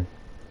 I'll win.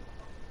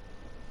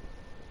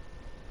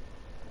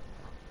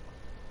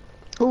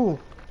 Ooh,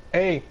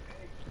 hey,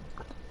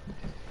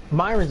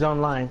 Myron's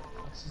online.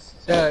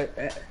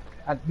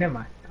 Never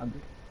mind. I'll do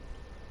it.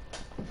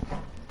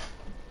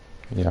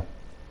 Yeah.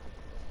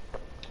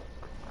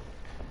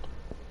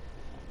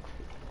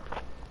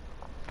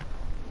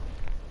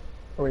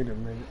 Wait a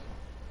minute.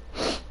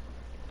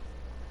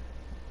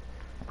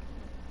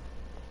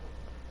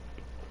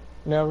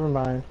 Never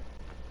mind.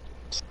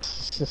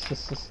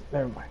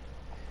 Never mind.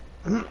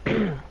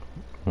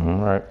 All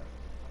right.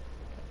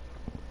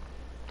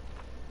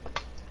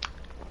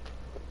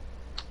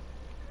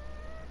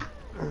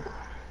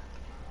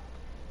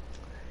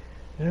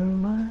 Never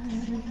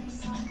mind.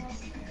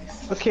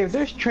 Okay, if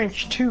there's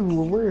trench 2,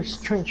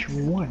 where's trench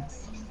 1?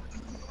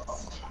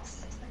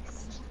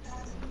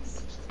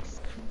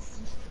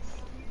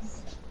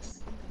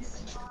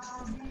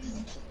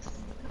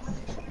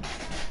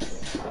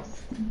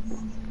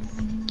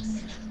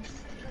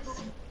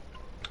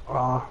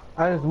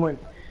 I just went.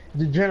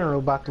 The general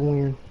about to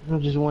win. I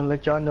just want to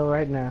let y'all know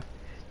right now.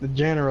 The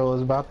general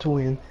is about to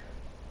win.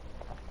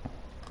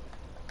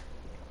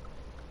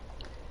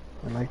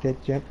 I like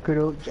that good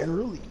old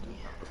General Lee.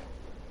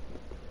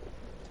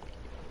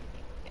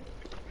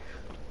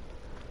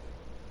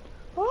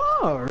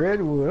 Oh,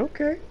 Redwood.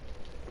 Okay.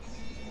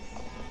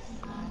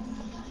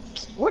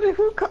 What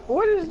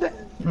is that?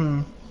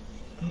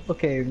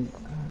 Okay.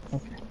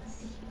 Okay.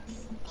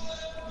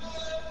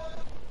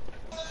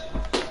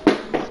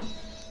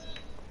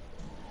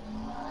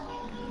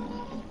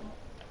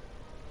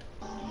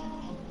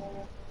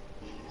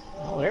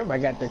 Oh,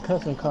 everybody got their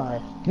custom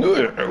car.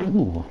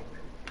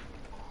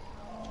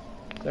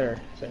 Sir,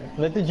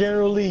 let the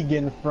General Lee get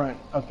in the front,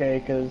 okay?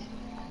 Because,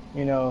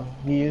 you know,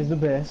 he is the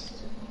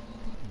best.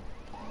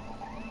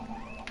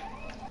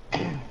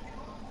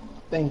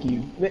 Thank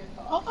you.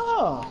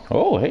 Oh!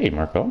 Oh, hey,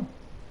 Marco.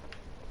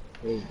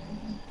 Hey.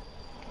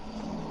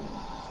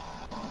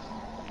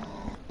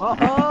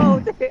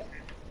 Oh!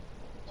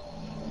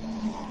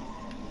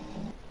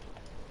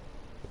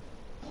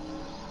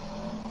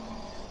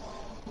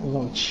 We're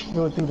gonna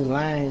go through the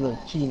line, little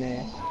cheating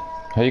ass.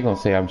 How you gonna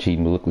say I'm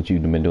cheating, but look what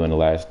you've been doing the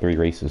last 3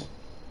 races.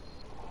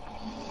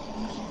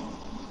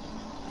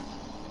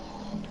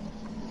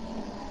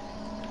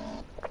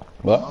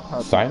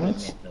 What?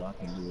 Silence?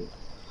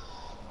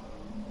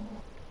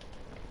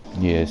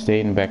 Yeah,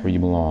 stay in the back where you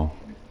belong.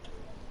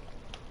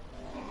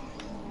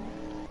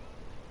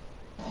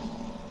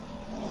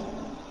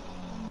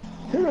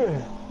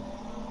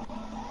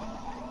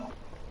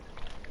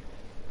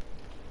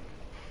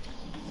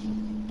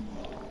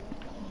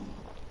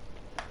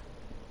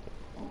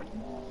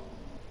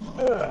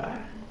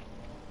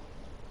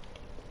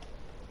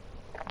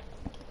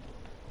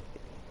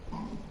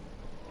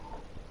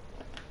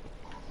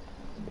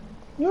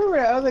 You remember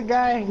that other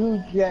guy who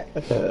got,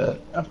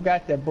 I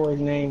forgot that boy's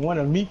name, one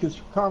of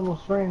Mika's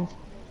Carmel's friends?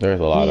 There's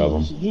a lot of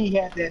them. He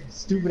had that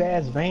stupid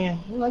ass van.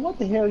 I'm like, what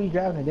the hell are you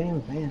driving a damn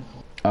van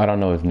for? I don't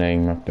know his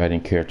name. I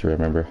didn't care to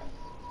remember.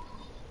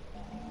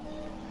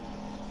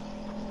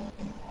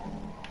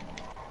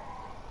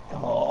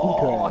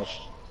 Oh,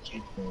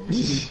 shit.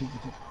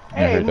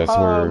 Hey,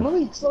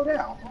 Malik, slow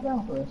down. Slow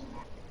down for us.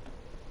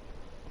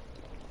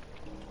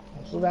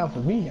 Slow down for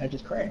me, I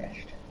just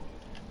crashed.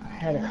 I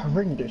had a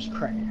horrendous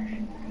crash.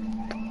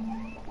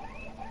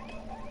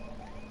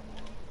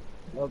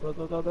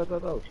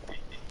 Go.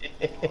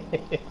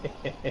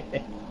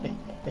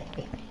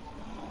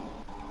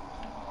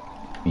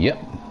 Yep,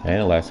 that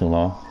didn't last too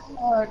long.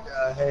 What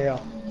the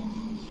hell?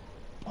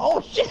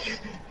 Oh shit!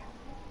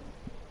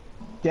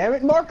 Damn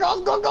it, Mark, I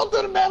was gonna go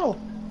through the metal!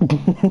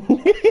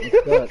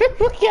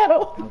 Look at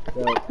him!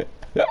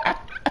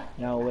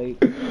 Now wait.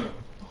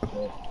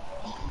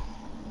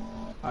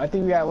 I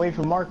think we gotta wait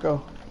for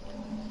Marco.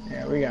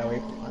 Yeah, we gotta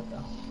wait for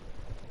Marco.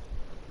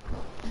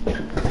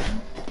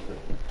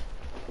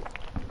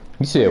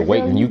 You said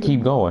wait and you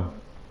keep going.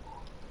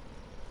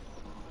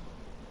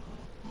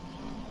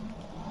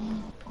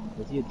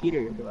 Was he a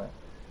cheater or what?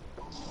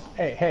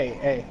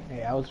 Hey,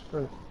 I was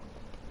first.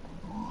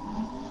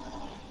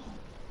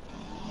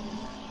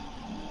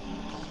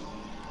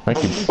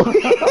 Thank you. Oh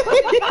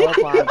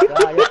my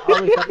god, you're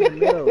always up in the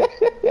middle.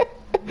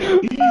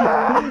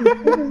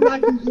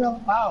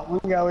 Wow,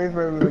 we gotta wait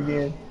for him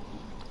again.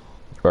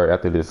 Or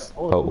after this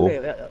Oh, pole.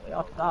 okay,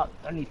 y'all stop.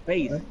 I need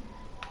space.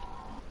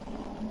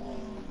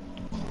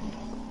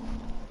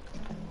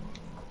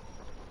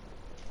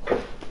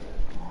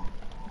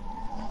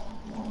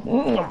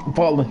 I'm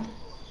falling.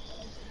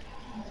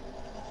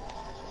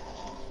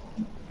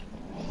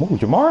 Move,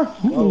 Jamar.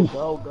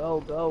 Go,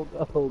 go, go,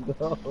 go,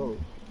 go, go.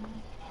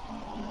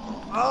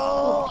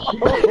 Oh!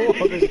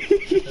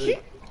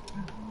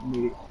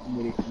 Made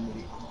it.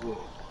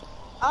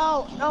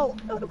 Oh, no!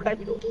 No, don't catch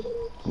me.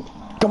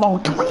 Come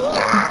on, come on.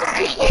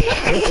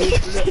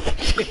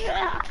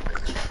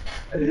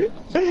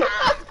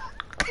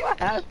 What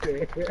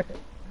happened?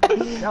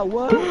 That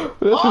what?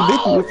 That's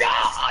ridiculous. No!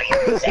 Are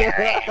you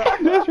serious?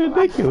 That's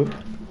ridiculous.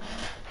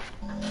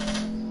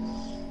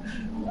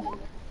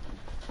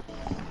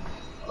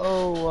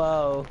 Oh,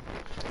 wow.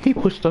 He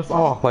pushed us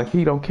off like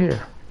he don't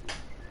care.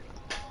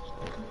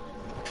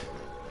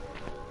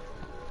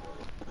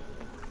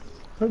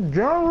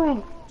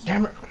 Damn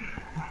it.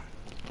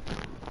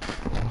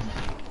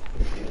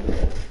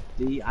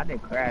 See, I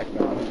didn't crash,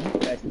 y'all. You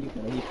crashed me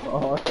when he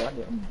fall, so I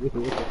didn't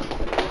do it.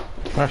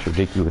 That's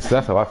ridiculous.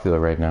 That's how I feel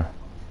right now.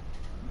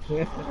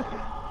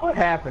 What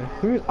happened?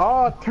 We was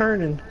all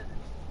turning.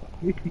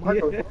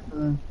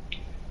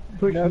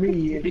 Push No,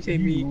 me. He said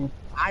me.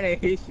 I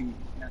didn't hit you.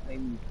 Not say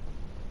me.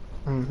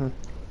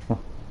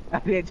 I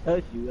didn't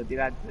touch you. Did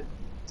I touch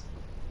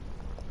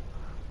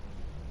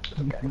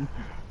you? Okay.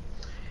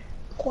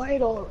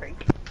 Quite alright.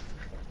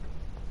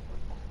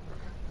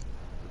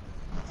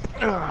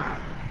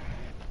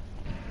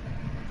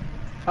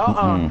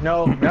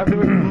 No, nothing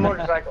with the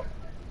motorcycle.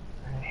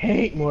 I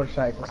hate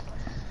motorcycles.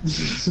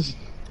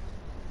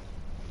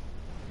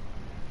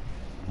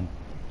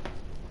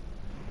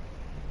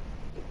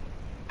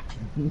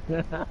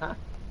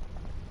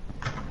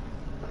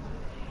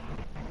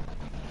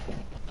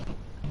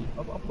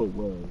 I'll put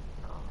words.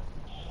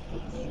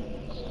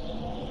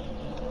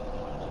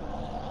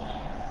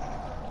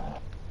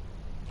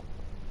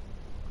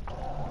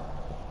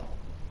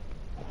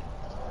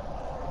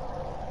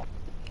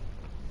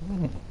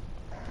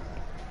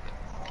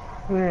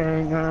 We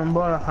ain't nothing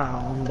but a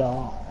hound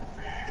dog.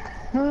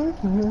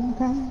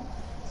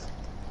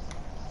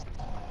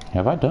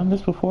 Have I done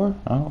this before?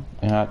 Oh,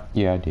 yeah,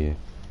 I did.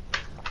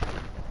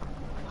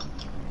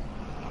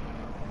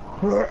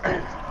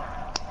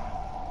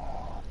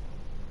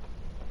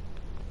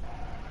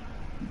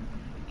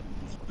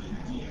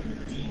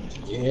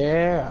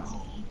 Yeah.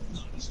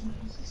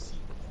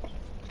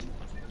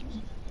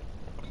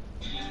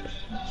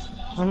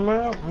 I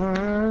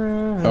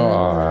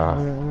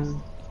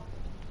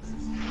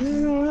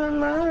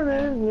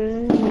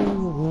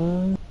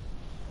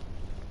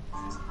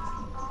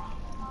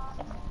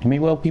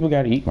mean, well, people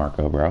gotta eat,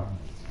 Marco, bro.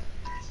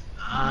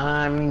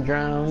 I'm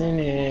drowning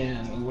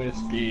in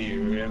whiskey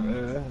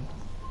river.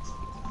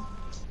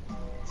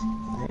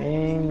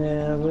 Ain't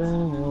never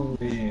no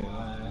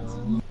realize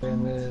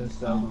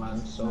of my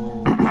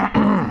soul.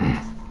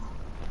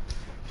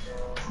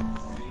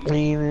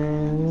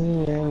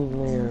 Even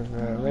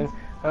in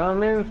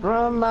coming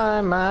from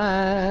my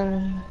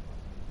mind.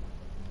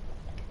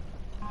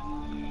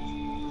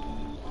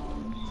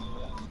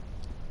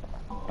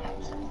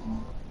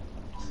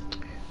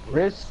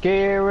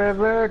 Risky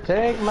river,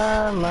 take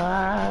my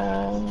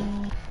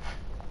mind.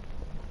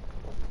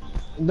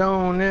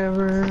 Don't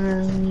ever.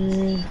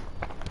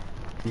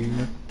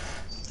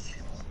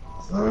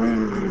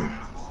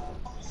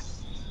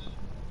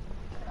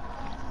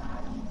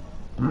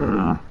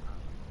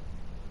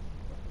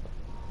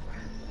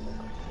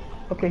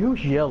 Okay,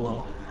 who's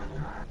yellow?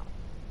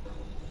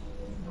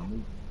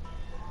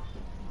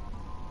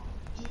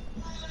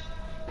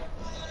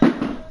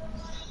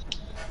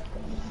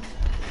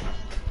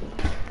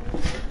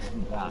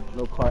 Nah,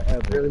 no car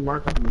ever. Really,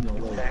 Mark? No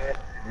way.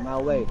 In my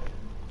way.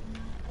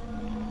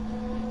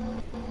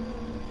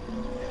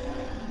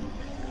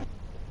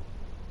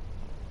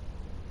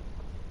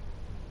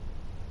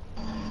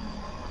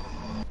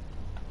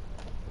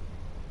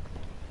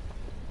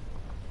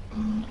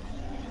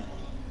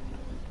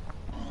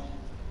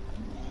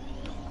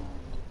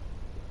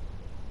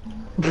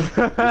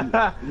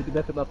 You can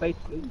mess up my face,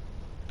 please.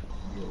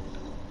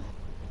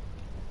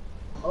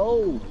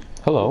 Oh!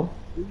 Hello.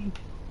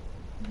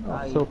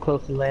 I'm so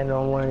close to landing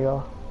on one of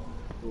y'all.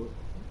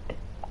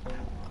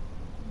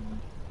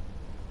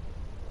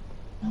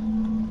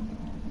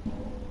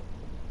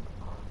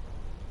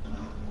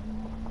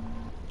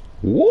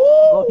 Woo!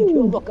 Oh, he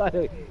killed my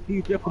guy.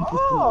 He definitely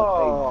killed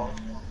my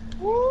face.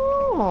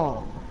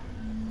 Whoa!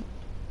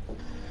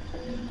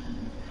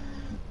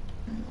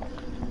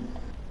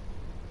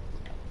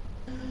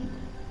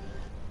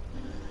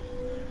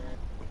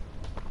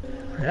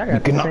 You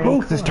cannot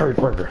move this turd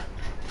burger.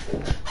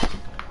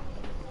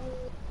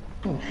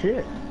 Oh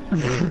shit.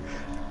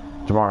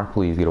 Jamar,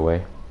 please get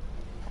away.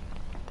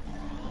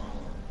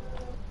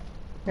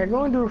 Yeah,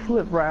 go and do a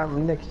flip right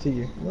next to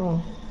you.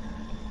 Go.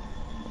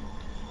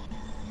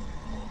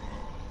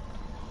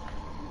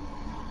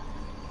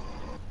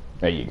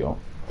 There you go.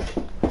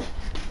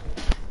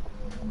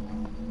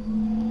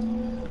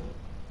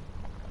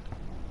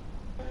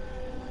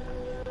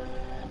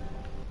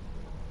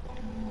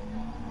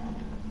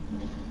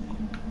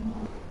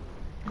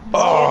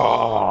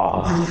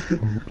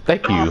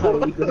 Thank you.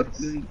 Oh, you good,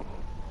 good.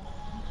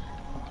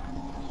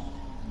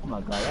 Oh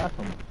my god, that's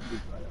some.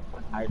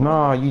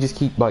 No, you just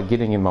keep like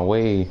getting in my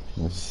way.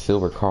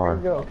 Silver car.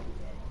 Where'd you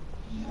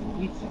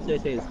go? You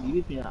say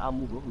excuse me, I'll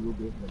move up a little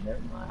bit, but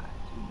never mind.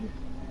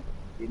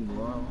 Didn't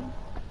go wrong.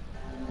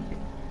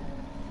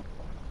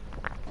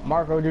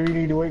 Marco, do you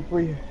need to wait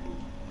for you?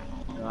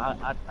 No,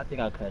 I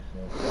think I'll catch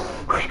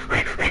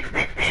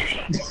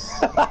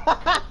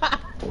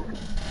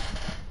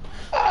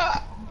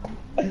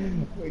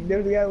We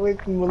definitely gotta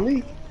wait for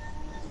Malik.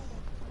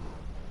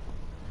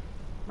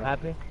 What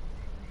happened?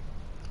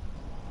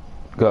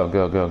 Go,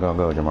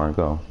 Jamar,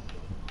 go.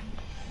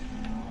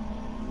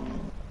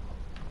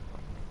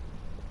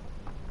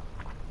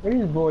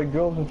 This boy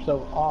drove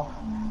himself off.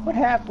 What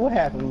happened? What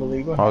happened,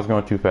 Malik? I was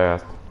going too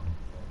fast.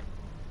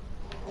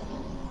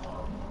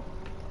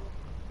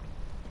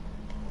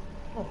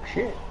 Oh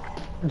shit!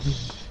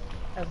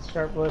 That's a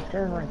sharp left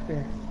turn right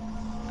there.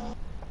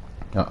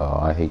 Uh-oh,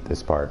 I hate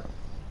this part.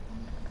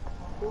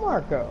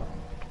 Marco.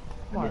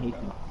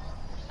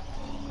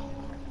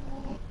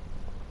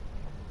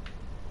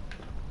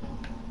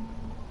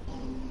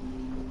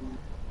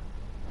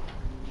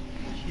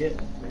 Shit.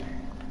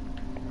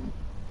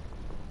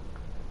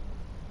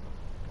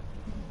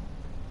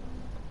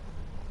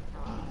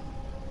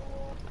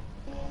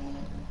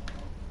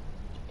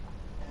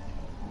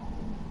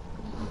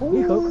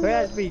 You gonna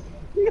crash me.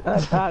 You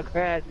gonna try to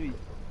crash me.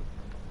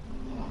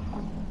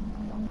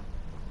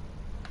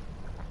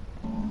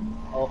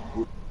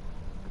 Oh.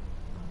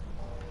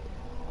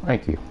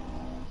 Thank you.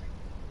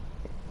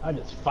 I'm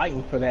just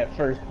fighting for that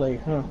first place,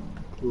 huh?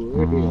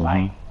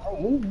 Fight. Oh,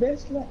 move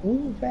best left.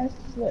 Move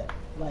fastest left.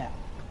 Left.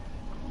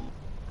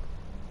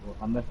 Well,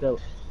 I messed up.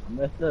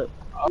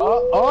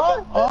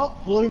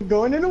 Look,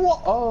 going in the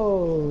water.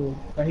 Oh,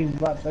 he's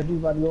about to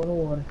go in the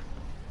water.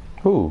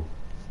 Who?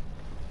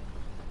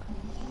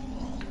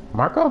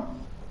 Marco?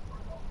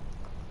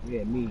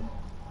 Yeah, me.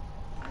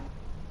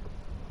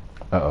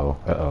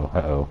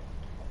 Uh-oh.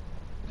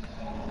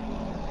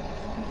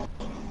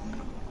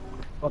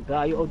 Oh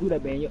god, you don't do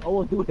that, man. You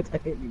always do that to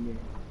hit me, man.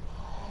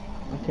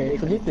 Okay,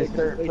 forget this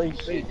third place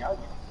shit.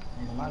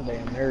 My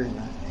damn nerve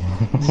now.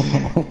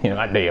 Yeah,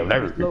 my damn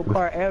nerve. Slow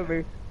car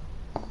ever.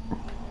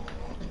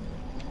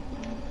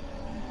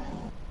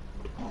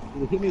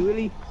 You hit me,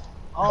 really?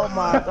 Oh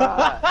my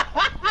god.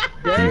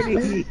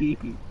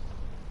 Dirty.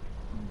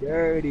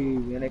 Dirty,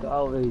 man. Like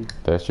always.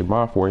 That's your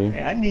mom for you.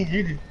 Hey, I need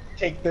you to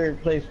take third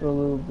place for a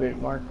little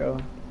bit, Marco.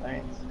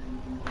 Thanks.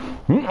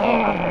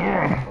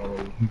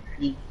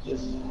 You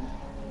just...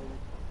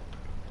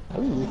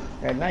 Ooh,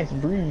 that nice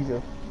breeze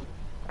of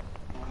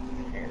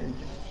energy.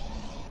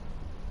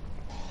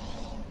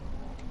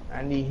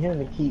 I need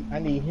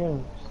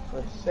him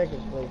for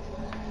second place.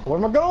 Where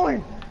am I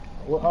going?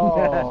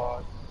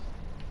 Oh.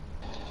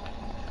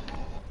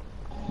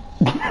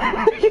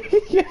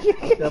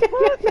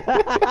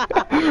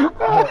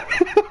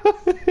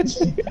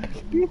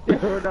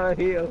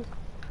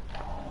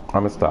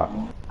 I'ma stop.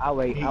 I'll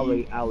wait.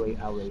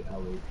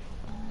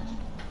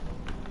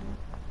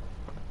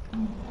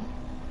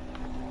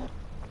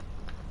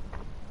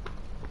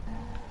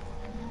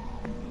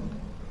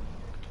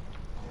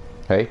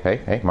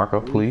 Hey, Marco,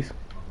 please.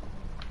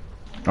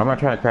 I'm not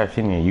trying to crash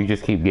in you. You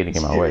just keep getting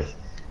in my way.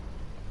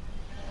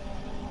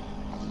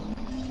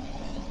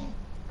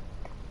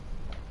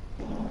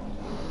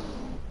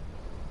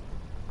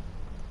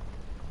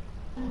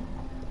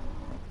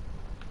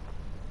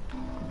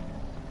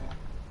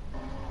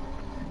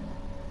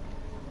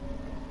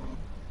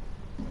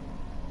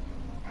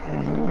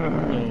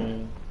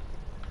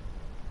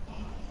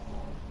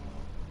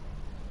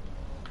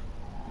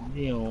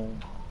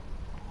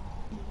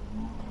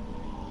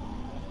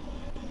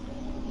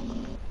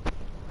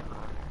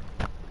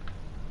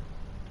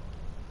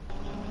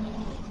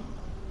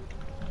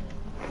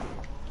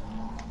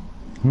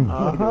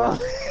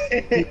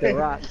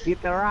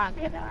 Hit the rock.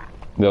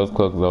 That was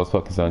close because I was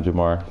focused on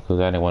Jamar because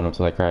I didn't want him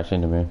to like crash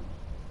into me.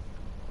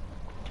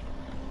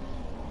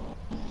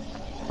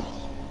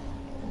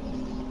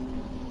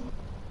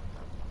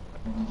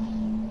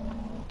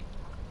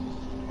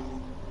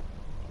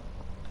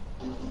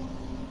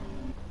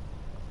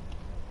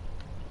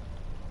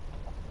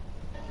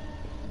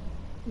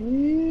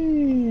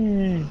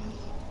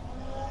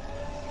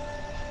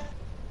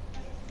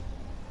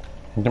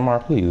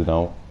 Jamar, please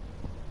don't.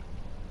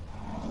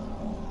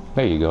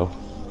 There you go.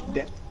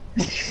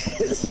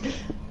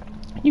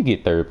 You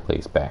get third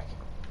place back.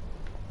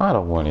 I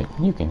don't want it.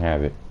 You can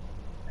have it.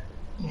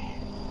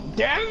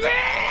 Damn it!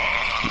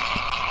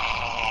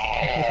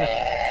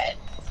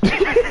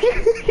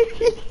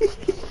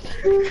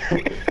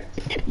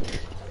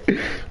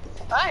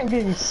 I am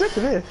getting sick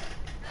of this.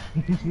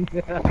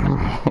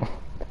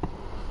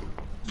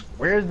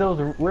 Where's those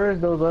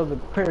other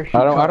parachutes?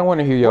 I don't want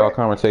to hear y'all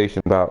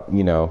conversation about,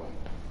 you know.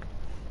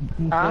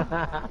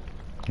 Huh?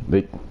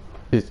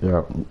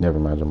 Never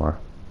mind, Jamar.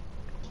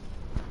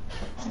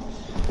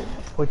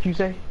 What you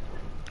say?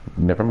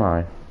 Never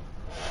mind.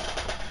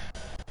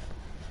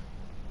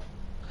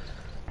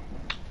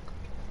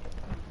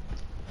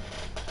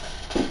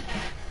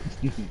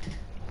 Oh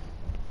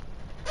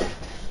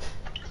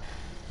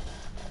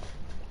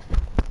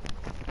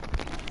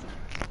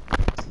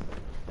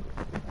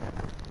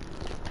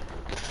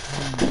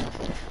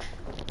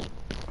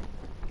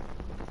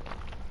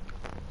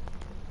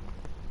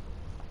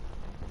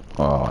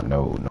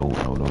no, no,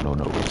 no, no, no,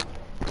 no.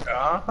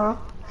 Uh-huh.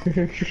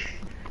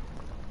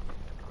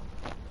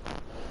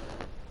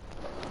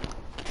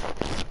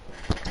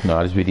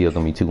 No, this video's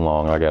gonna be too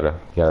long. I gotta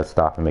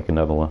stop and make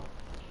another one.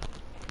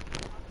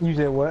 You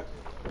said what?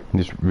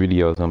 This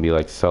video is gonna be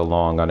like so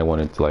long. I don't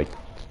want it to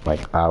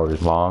like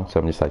hours long, so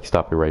I'm just like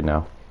stop it right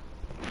now.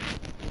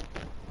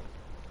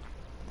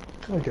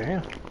 Oh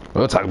damn.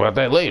 We'll talk about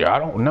that later. I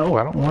don't know.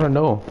 I don't want to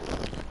know.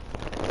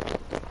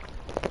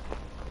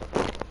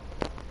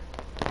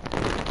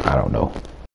 I don't know.